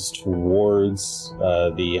tunnels towards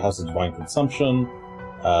the House of Divine Consumption.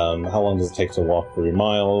 How long does it take to walk 3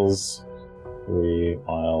 miles? 3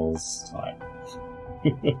 miles time.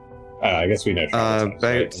 I guess we know travel times,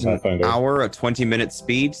 right? About an Pathfinder. hour at 20-minute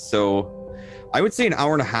speed, so I would say an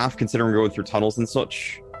hour and a half considering going through tunnels and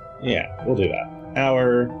such. Yeah, we'll do that.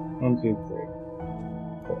 Hour. 1, 2,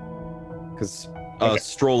 3. Because Okay.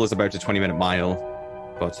 stroll is about a 20-minute mile,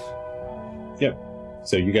 but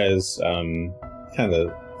So you guys kind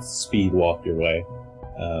of speed walk your way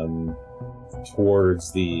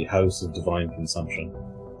towards the House of Divine Consumption,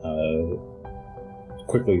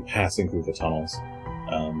 quickly passing through the tunnels.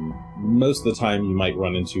 Most of the time you might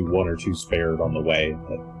run into 1 or 2 spared on the way,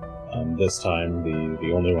 but this time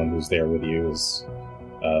the only one who's there with you is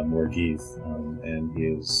Morgiv, and he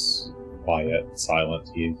is quiet, silent.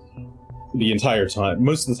 The entire time,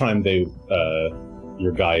 most of the time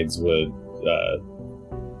your guides would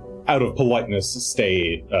out of politeness,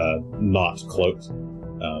 stay not cloaked.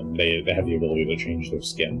 They have the ability to change their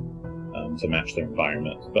skin to match their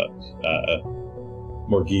environment, but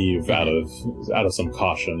Morgiv, out of some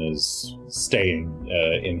caution, is staying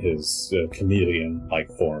in his chameleon-like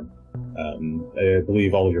form. I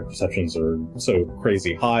believe all of your perceptions are so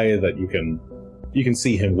crazy high that you can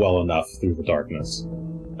see him well enough through the darkness.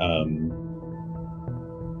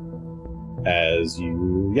 As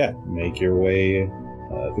you make your way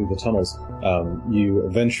through the tunnels, you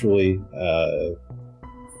eventually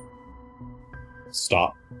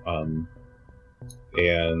stop and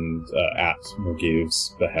at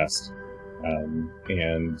Morgiv's behest,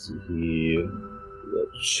 and he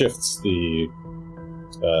shifts the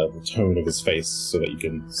tone of his face so that you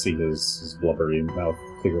can see his blubbery mouth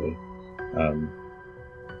clearly.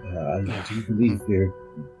 I do believe we're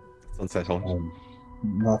it's unsettling.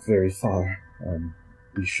 not very far.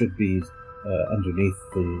 We should be underneath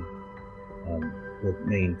the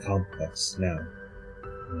main complex now.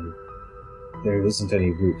 There isn't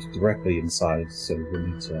any route directly inside, so you'll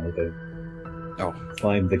need to either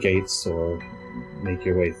climb the gates or make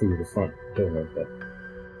your way through the front door, but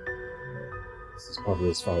this is probably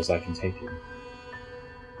as far as I can take you.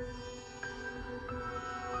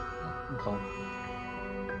 Well,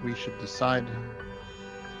 we should decide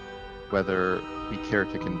whether we care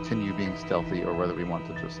to continue being stealthy or whether we want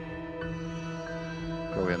to just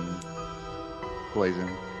go in blazing.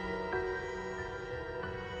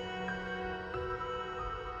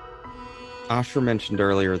 Asher mentioned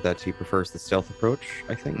earlier that he prefers the stealth approach,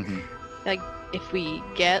 I think. Mhm. If we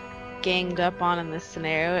get ganged up on in this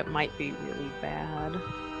scenario, it might be really bad.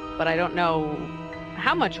 But I don't know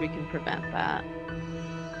how much we can prevent that.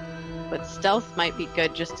 But stealth might be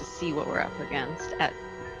good just to see what we're up against at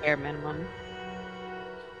bare minimum.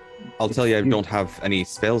 I'll tell you, I don't have any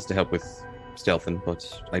spells to help with stealthing,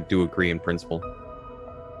 but I do agree in principle.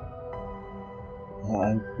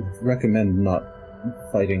 I would recommend not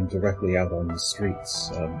fighting directly out on the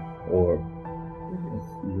streets, or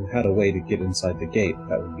if you had a way to get inside the gate,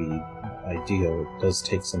 that would be ideal. It does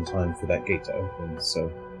take some time for that gate to open,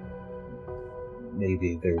 so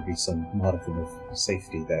maybe there would be some modicum of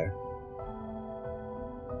safety there.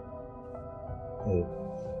 It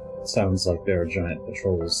sounds like there are giant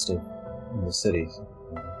patrols still in the city.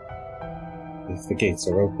 If the gates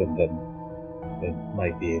are open, then they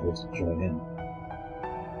might be able to join in.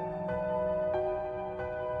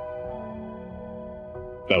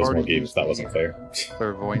 That was Already more games. used That the- wasn't fair.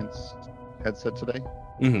 Clairvoyance headset today.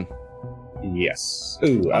 Mm-hmm. Yes.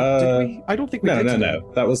 Ooh, Did we? I don't think we no, did. no, today.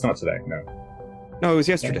 no. That was not today. No. No, it was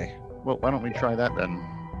yesterday. Well, why don't we try that then?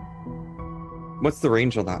 What's the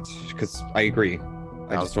range on that? Because I agree.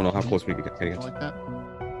 I just don't know how 1,000 close we could get. Something like that.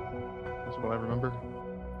 That's what I remember.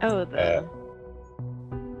 Oh,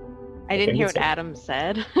 I didn't think hear it's what a- Adam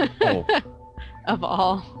said. Oh. Of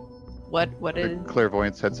all, what The is?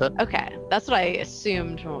 clairvoyance headset. Okay, that's what I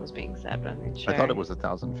assumed from what was being said, but I'm not sure. I thought it was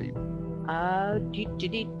 1,000 feet.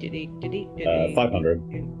 500. 500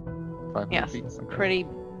 Yes, feet. it's Okay. pretty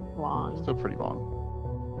long, Still pretty long.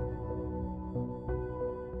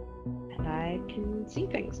 and I can see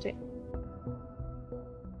things too.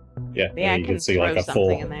 Yeah, Yeah, I you can can see like throw a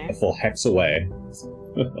something in there. full hex away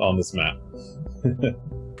on this map.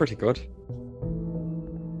 Pretty good.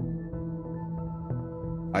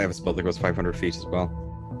 I have a spell that goes 500 feet as well.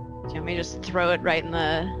 Do you want me to just throw it right in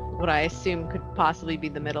the what I assume could possibly be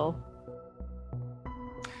the middle?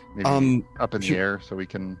 Maybe up in should- the air so we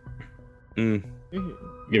can. Mm, Mhm.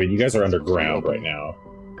 Yeah, but you guys are It's underground open. right now.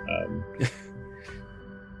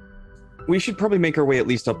 we should probably make our way at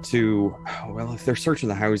least up to. Well, if they're searching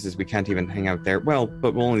the houses, we can't even hang out there. Well,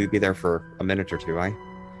 but we'll only be there for a minute or two, aye?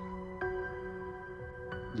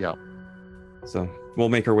 Yeah. So we'll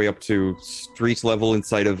make our way up to street level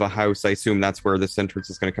inside of a house. I assume that's where this entrance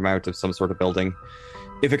is going to come out of some sort of building.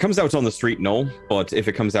 If it comes out on the street, no. But if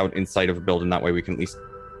it comes out inside of a building, that way we can at least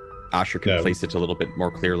Asher can No. place it a little bit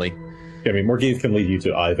more clearly. I mean, Morgith can lead you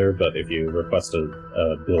to either, but if you request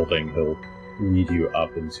a building, he'll lead you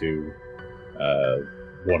up into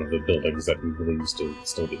one of the buildings that he believes to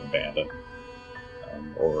still be abandoned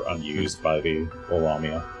or unused by the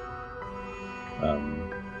Olamia.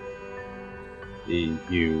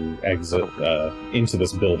 You exit into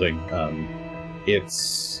this building.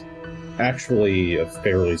 It's actually a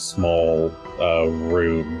fairly small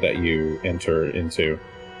room that you enter into.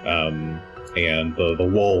 And the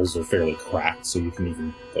walls are fairly cracked, so you can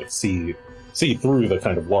even like see through the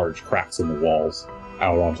kind of large cracks in the walls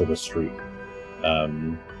out onto the street.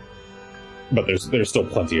 But there's still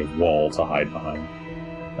plenty of wall to hide behind.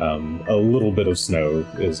 A little bit of snow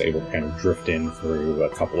is able to kind of drift in through a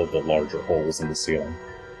couple of the larger holes in the ceiling.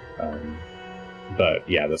 But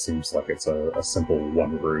yeah, this seems like it's a simple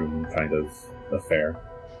one-room kind of affair.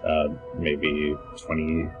 Maybe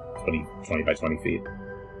 20 by 20 feet.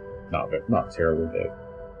 Not terribly big.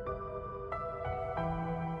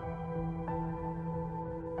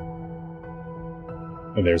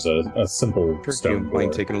 And there's a simple Sure, do you stone door.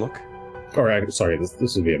 mind taking a look? Sorry,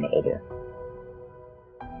 this would be a metal door.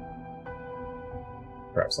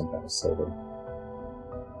 Perhaps some kind of silver.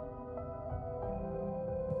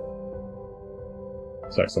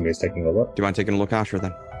 Sorry, somebody's taking a look. Do you mind taking a look, Asher,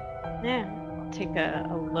 then? Yeah, I'll take a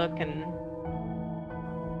look and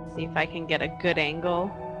see if I can get a good angle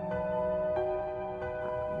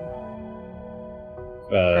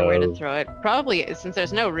for where to throw it. Probably, since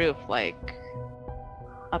there's no roof, like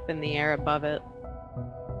up in the air above it.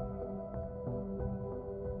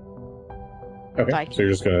 Okay, I can- so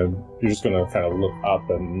you're just gonna kind of look up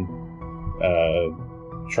and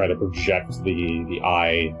try to project the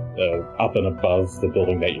eye up and above the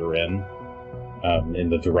building that you're in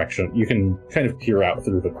the direction. You can kind of peer out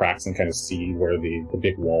through the cracks and kind of see where the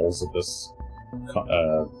big walls of this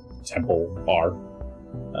temple are.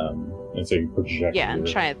 And so you project. Yeah, and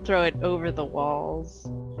your- try and throw it over the walls.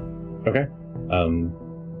 Okay.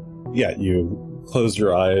 Yeah, you close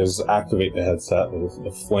your eyes, activate the headset,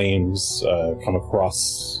 the flames come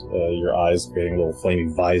across your eyes, creating a little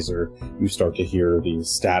flaming visor. You start to hear the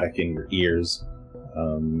static in your ears.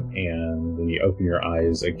 And when you open your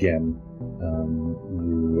eyes again,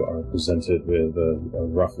 you are presented with a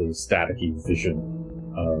roughly staticky vision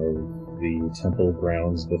of the temple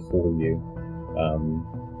grounds before you.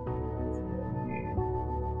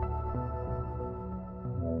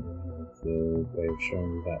 The way of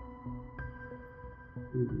showing you that.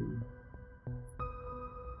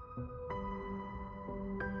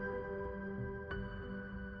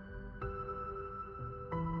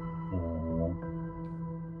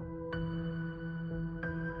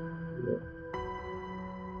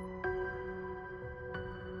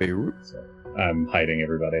 Beirut? So I'm hiding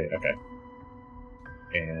everybody. Okay.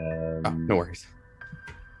 And Ah, no worries.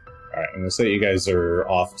 Alright, I'm gonna say you guys are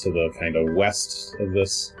off to the kind of west of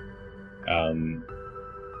this.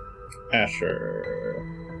 Asher.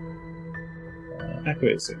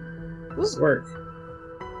 Activate sync. This work.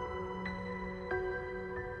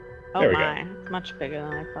 Oh There we go. my, it's much bigger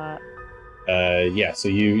than I thought. Yeah, so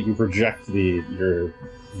you project your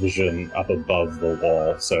vision up above the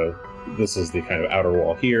wall. So this is the kind of outer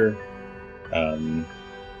wall here.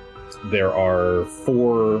 There are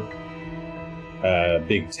 4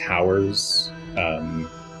 big towers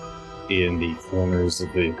in the corners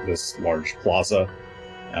of this large plaza.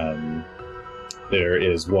 There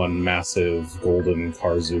is one massive golden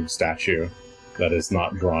Karzug statue that is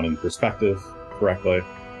not drawn in perspective correctly.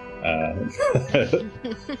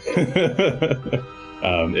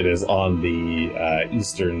 It is on the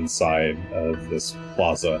eastern side of this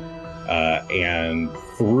plaza, and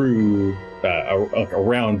through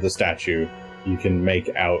around the statue, you can make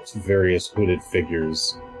out various hooded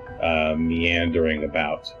figures meandering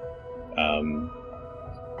about.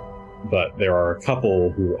 But there are a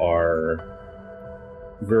couple who are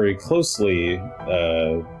very closely,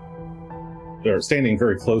 they're standing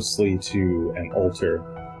very closely to an altar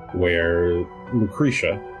where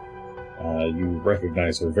Lucretia, you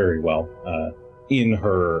recognize her very well, in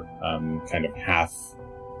her kind of half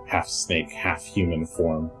snake, half human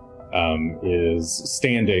form, is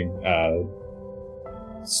standing,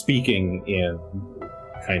 speaking in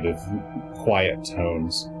kind of quiet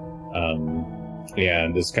tones,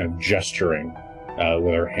 and is kind of gesturing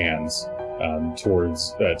with her hands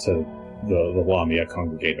towards to the Lamia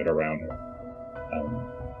congregated around her.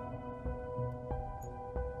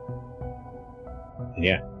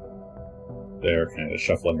 Yeah, they're kind of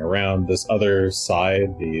shuffling around. This other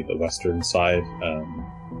side, the western side,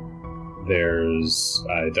 there's,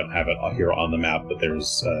 I don't have it here on the map, but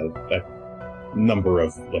there's a number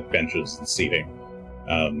of like benches and seating,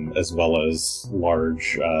 as well as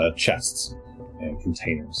large chests and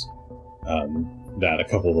containers that a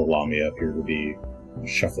couple of the Lamia appear to be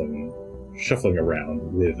shuffling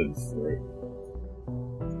around with and through.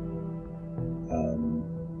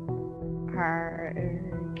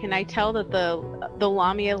 Can I tell that the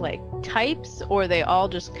Lamia like types, or they all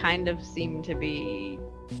just kind of seem to be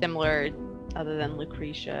similar, other than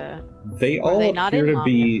Lucretia? They all appear to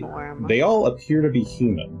be. They all appear to be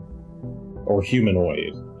human or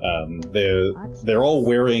humanoid. They're all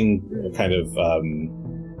wearing kind of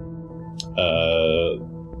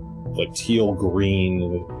like teal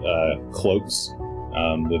green cloaks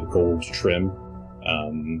with gold trim.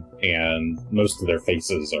 And most of their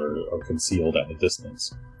faces are concealed at a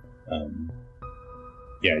distance.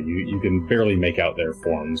 Yeah, you can barely make out their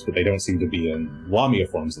forms, but they don't seem to be in Lamia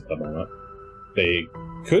forms at the moment. They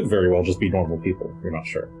could very well just be normal people, you're not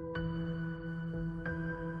sure.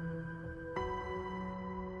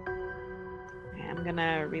 Okay, I'm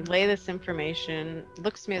gonna relay this information. It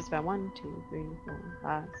looks to me as about 1, 2, 3, 4,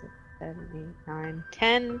 5, 6, 7, 8, 9,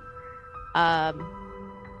 10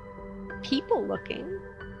 people looking,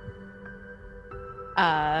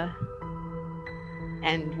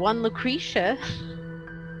 and one Lucretia.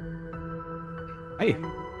 Hey.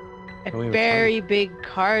 A very big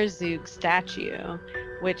Karzug statue,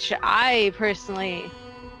 which I personally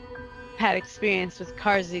had experience with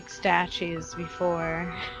Karzug statues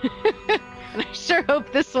before. And I sure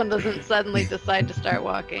hope this one doesn't suddenly decide to start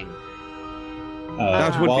walking.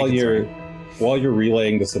 While you're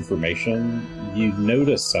relaying this information, you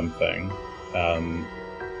notice something.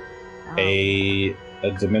 A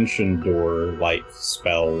dimension door like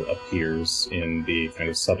spell appears in the kind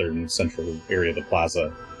of southern central area of the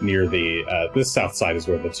plaza near the this south side is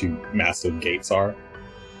where the two massive gates are,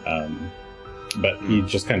 but he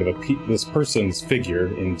just kind of this person's figure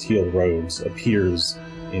in teal robes appears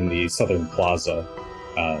in the southern plaza,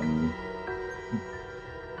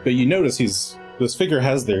 but you notice this figure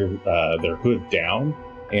has their hood down,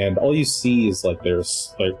 and all you see is like their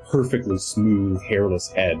like perfectly smooth hairless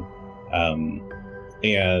head,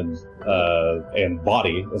 and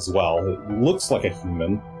body as well. It looks like a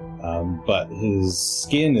human, but his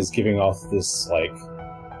skin is giving off this like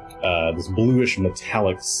this bluish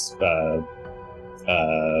metallic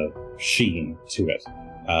sheen to it.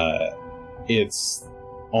 It's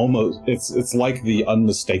like the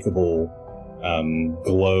unmistakable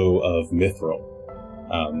glow of Mithril,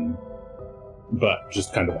 but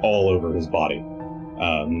just kind of all over his body.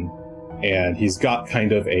 And he's got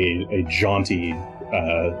kind of a jaunty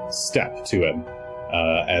step to him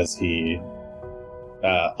as he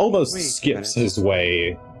almost skips his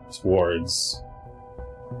way towards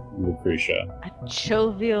Lucretia. A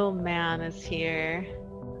jovial man is here.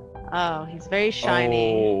 Oh, he's very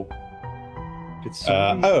shiny.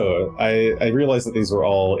 I realized that these were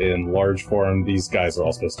all in large form. These guys are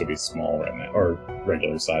all supposed to be small right now, or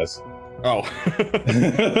regular size. Oh.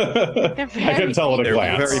 I couldn't tell at a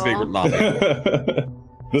glance. Very big Lamia.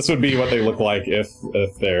 This would be what they look like if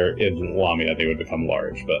they're in Lamia, they would become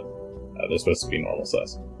large, but they're supposed to be normal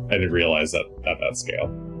size. I didn't realize that at that scale.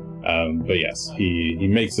 But yes, he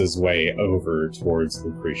makes his way over towards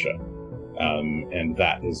Lucretia, and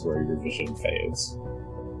that is where your vision fades.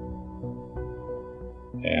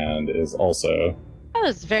 and is also That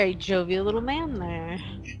was a very jovial little man there.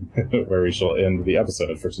 where we shall end the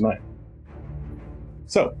episode for tonight.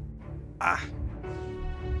 So,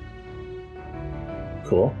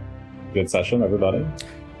 cool. Good session, everybody.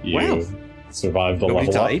 You Wow. survived a Nobody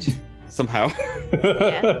level died somehow. up.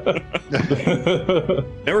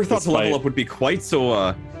 Never thought the Despite- level up would be quite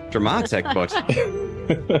so dramatic, but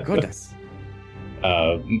goodness.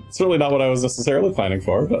 Certainly not what I was necessarily planning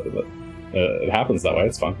for, but it happens that way.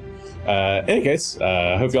 It's fun. Any case,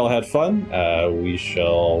 hope you all had fun. We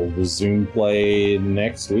shall resume play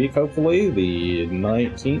next week, hopefully, the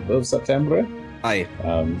 19th of September.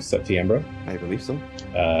 September. I believe so.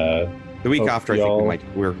 Uh, The week Hope after, I think y'all-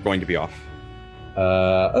 we're going to be off.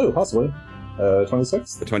 Possibly.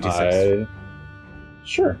 26th? The 26th.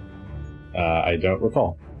 Sure. I don't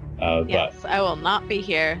recall. But Yes, I will not be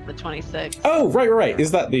here the 26th. oh, right.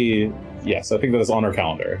 Is that the? Yes, I think that is on our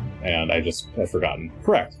calendar, and I just had forgotten.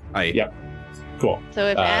 Correct. Yep. Cool. So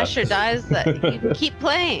if Asher dies, that you can keep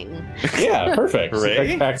playing. Yeah, perfect.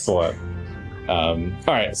 Hooray. Excellent. All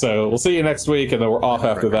right, so we'll see you next week, and then we're off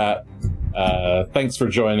after that. Thanks for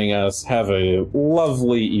joining us. Have a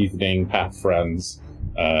lovely evening, Path friends.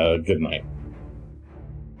 Good night.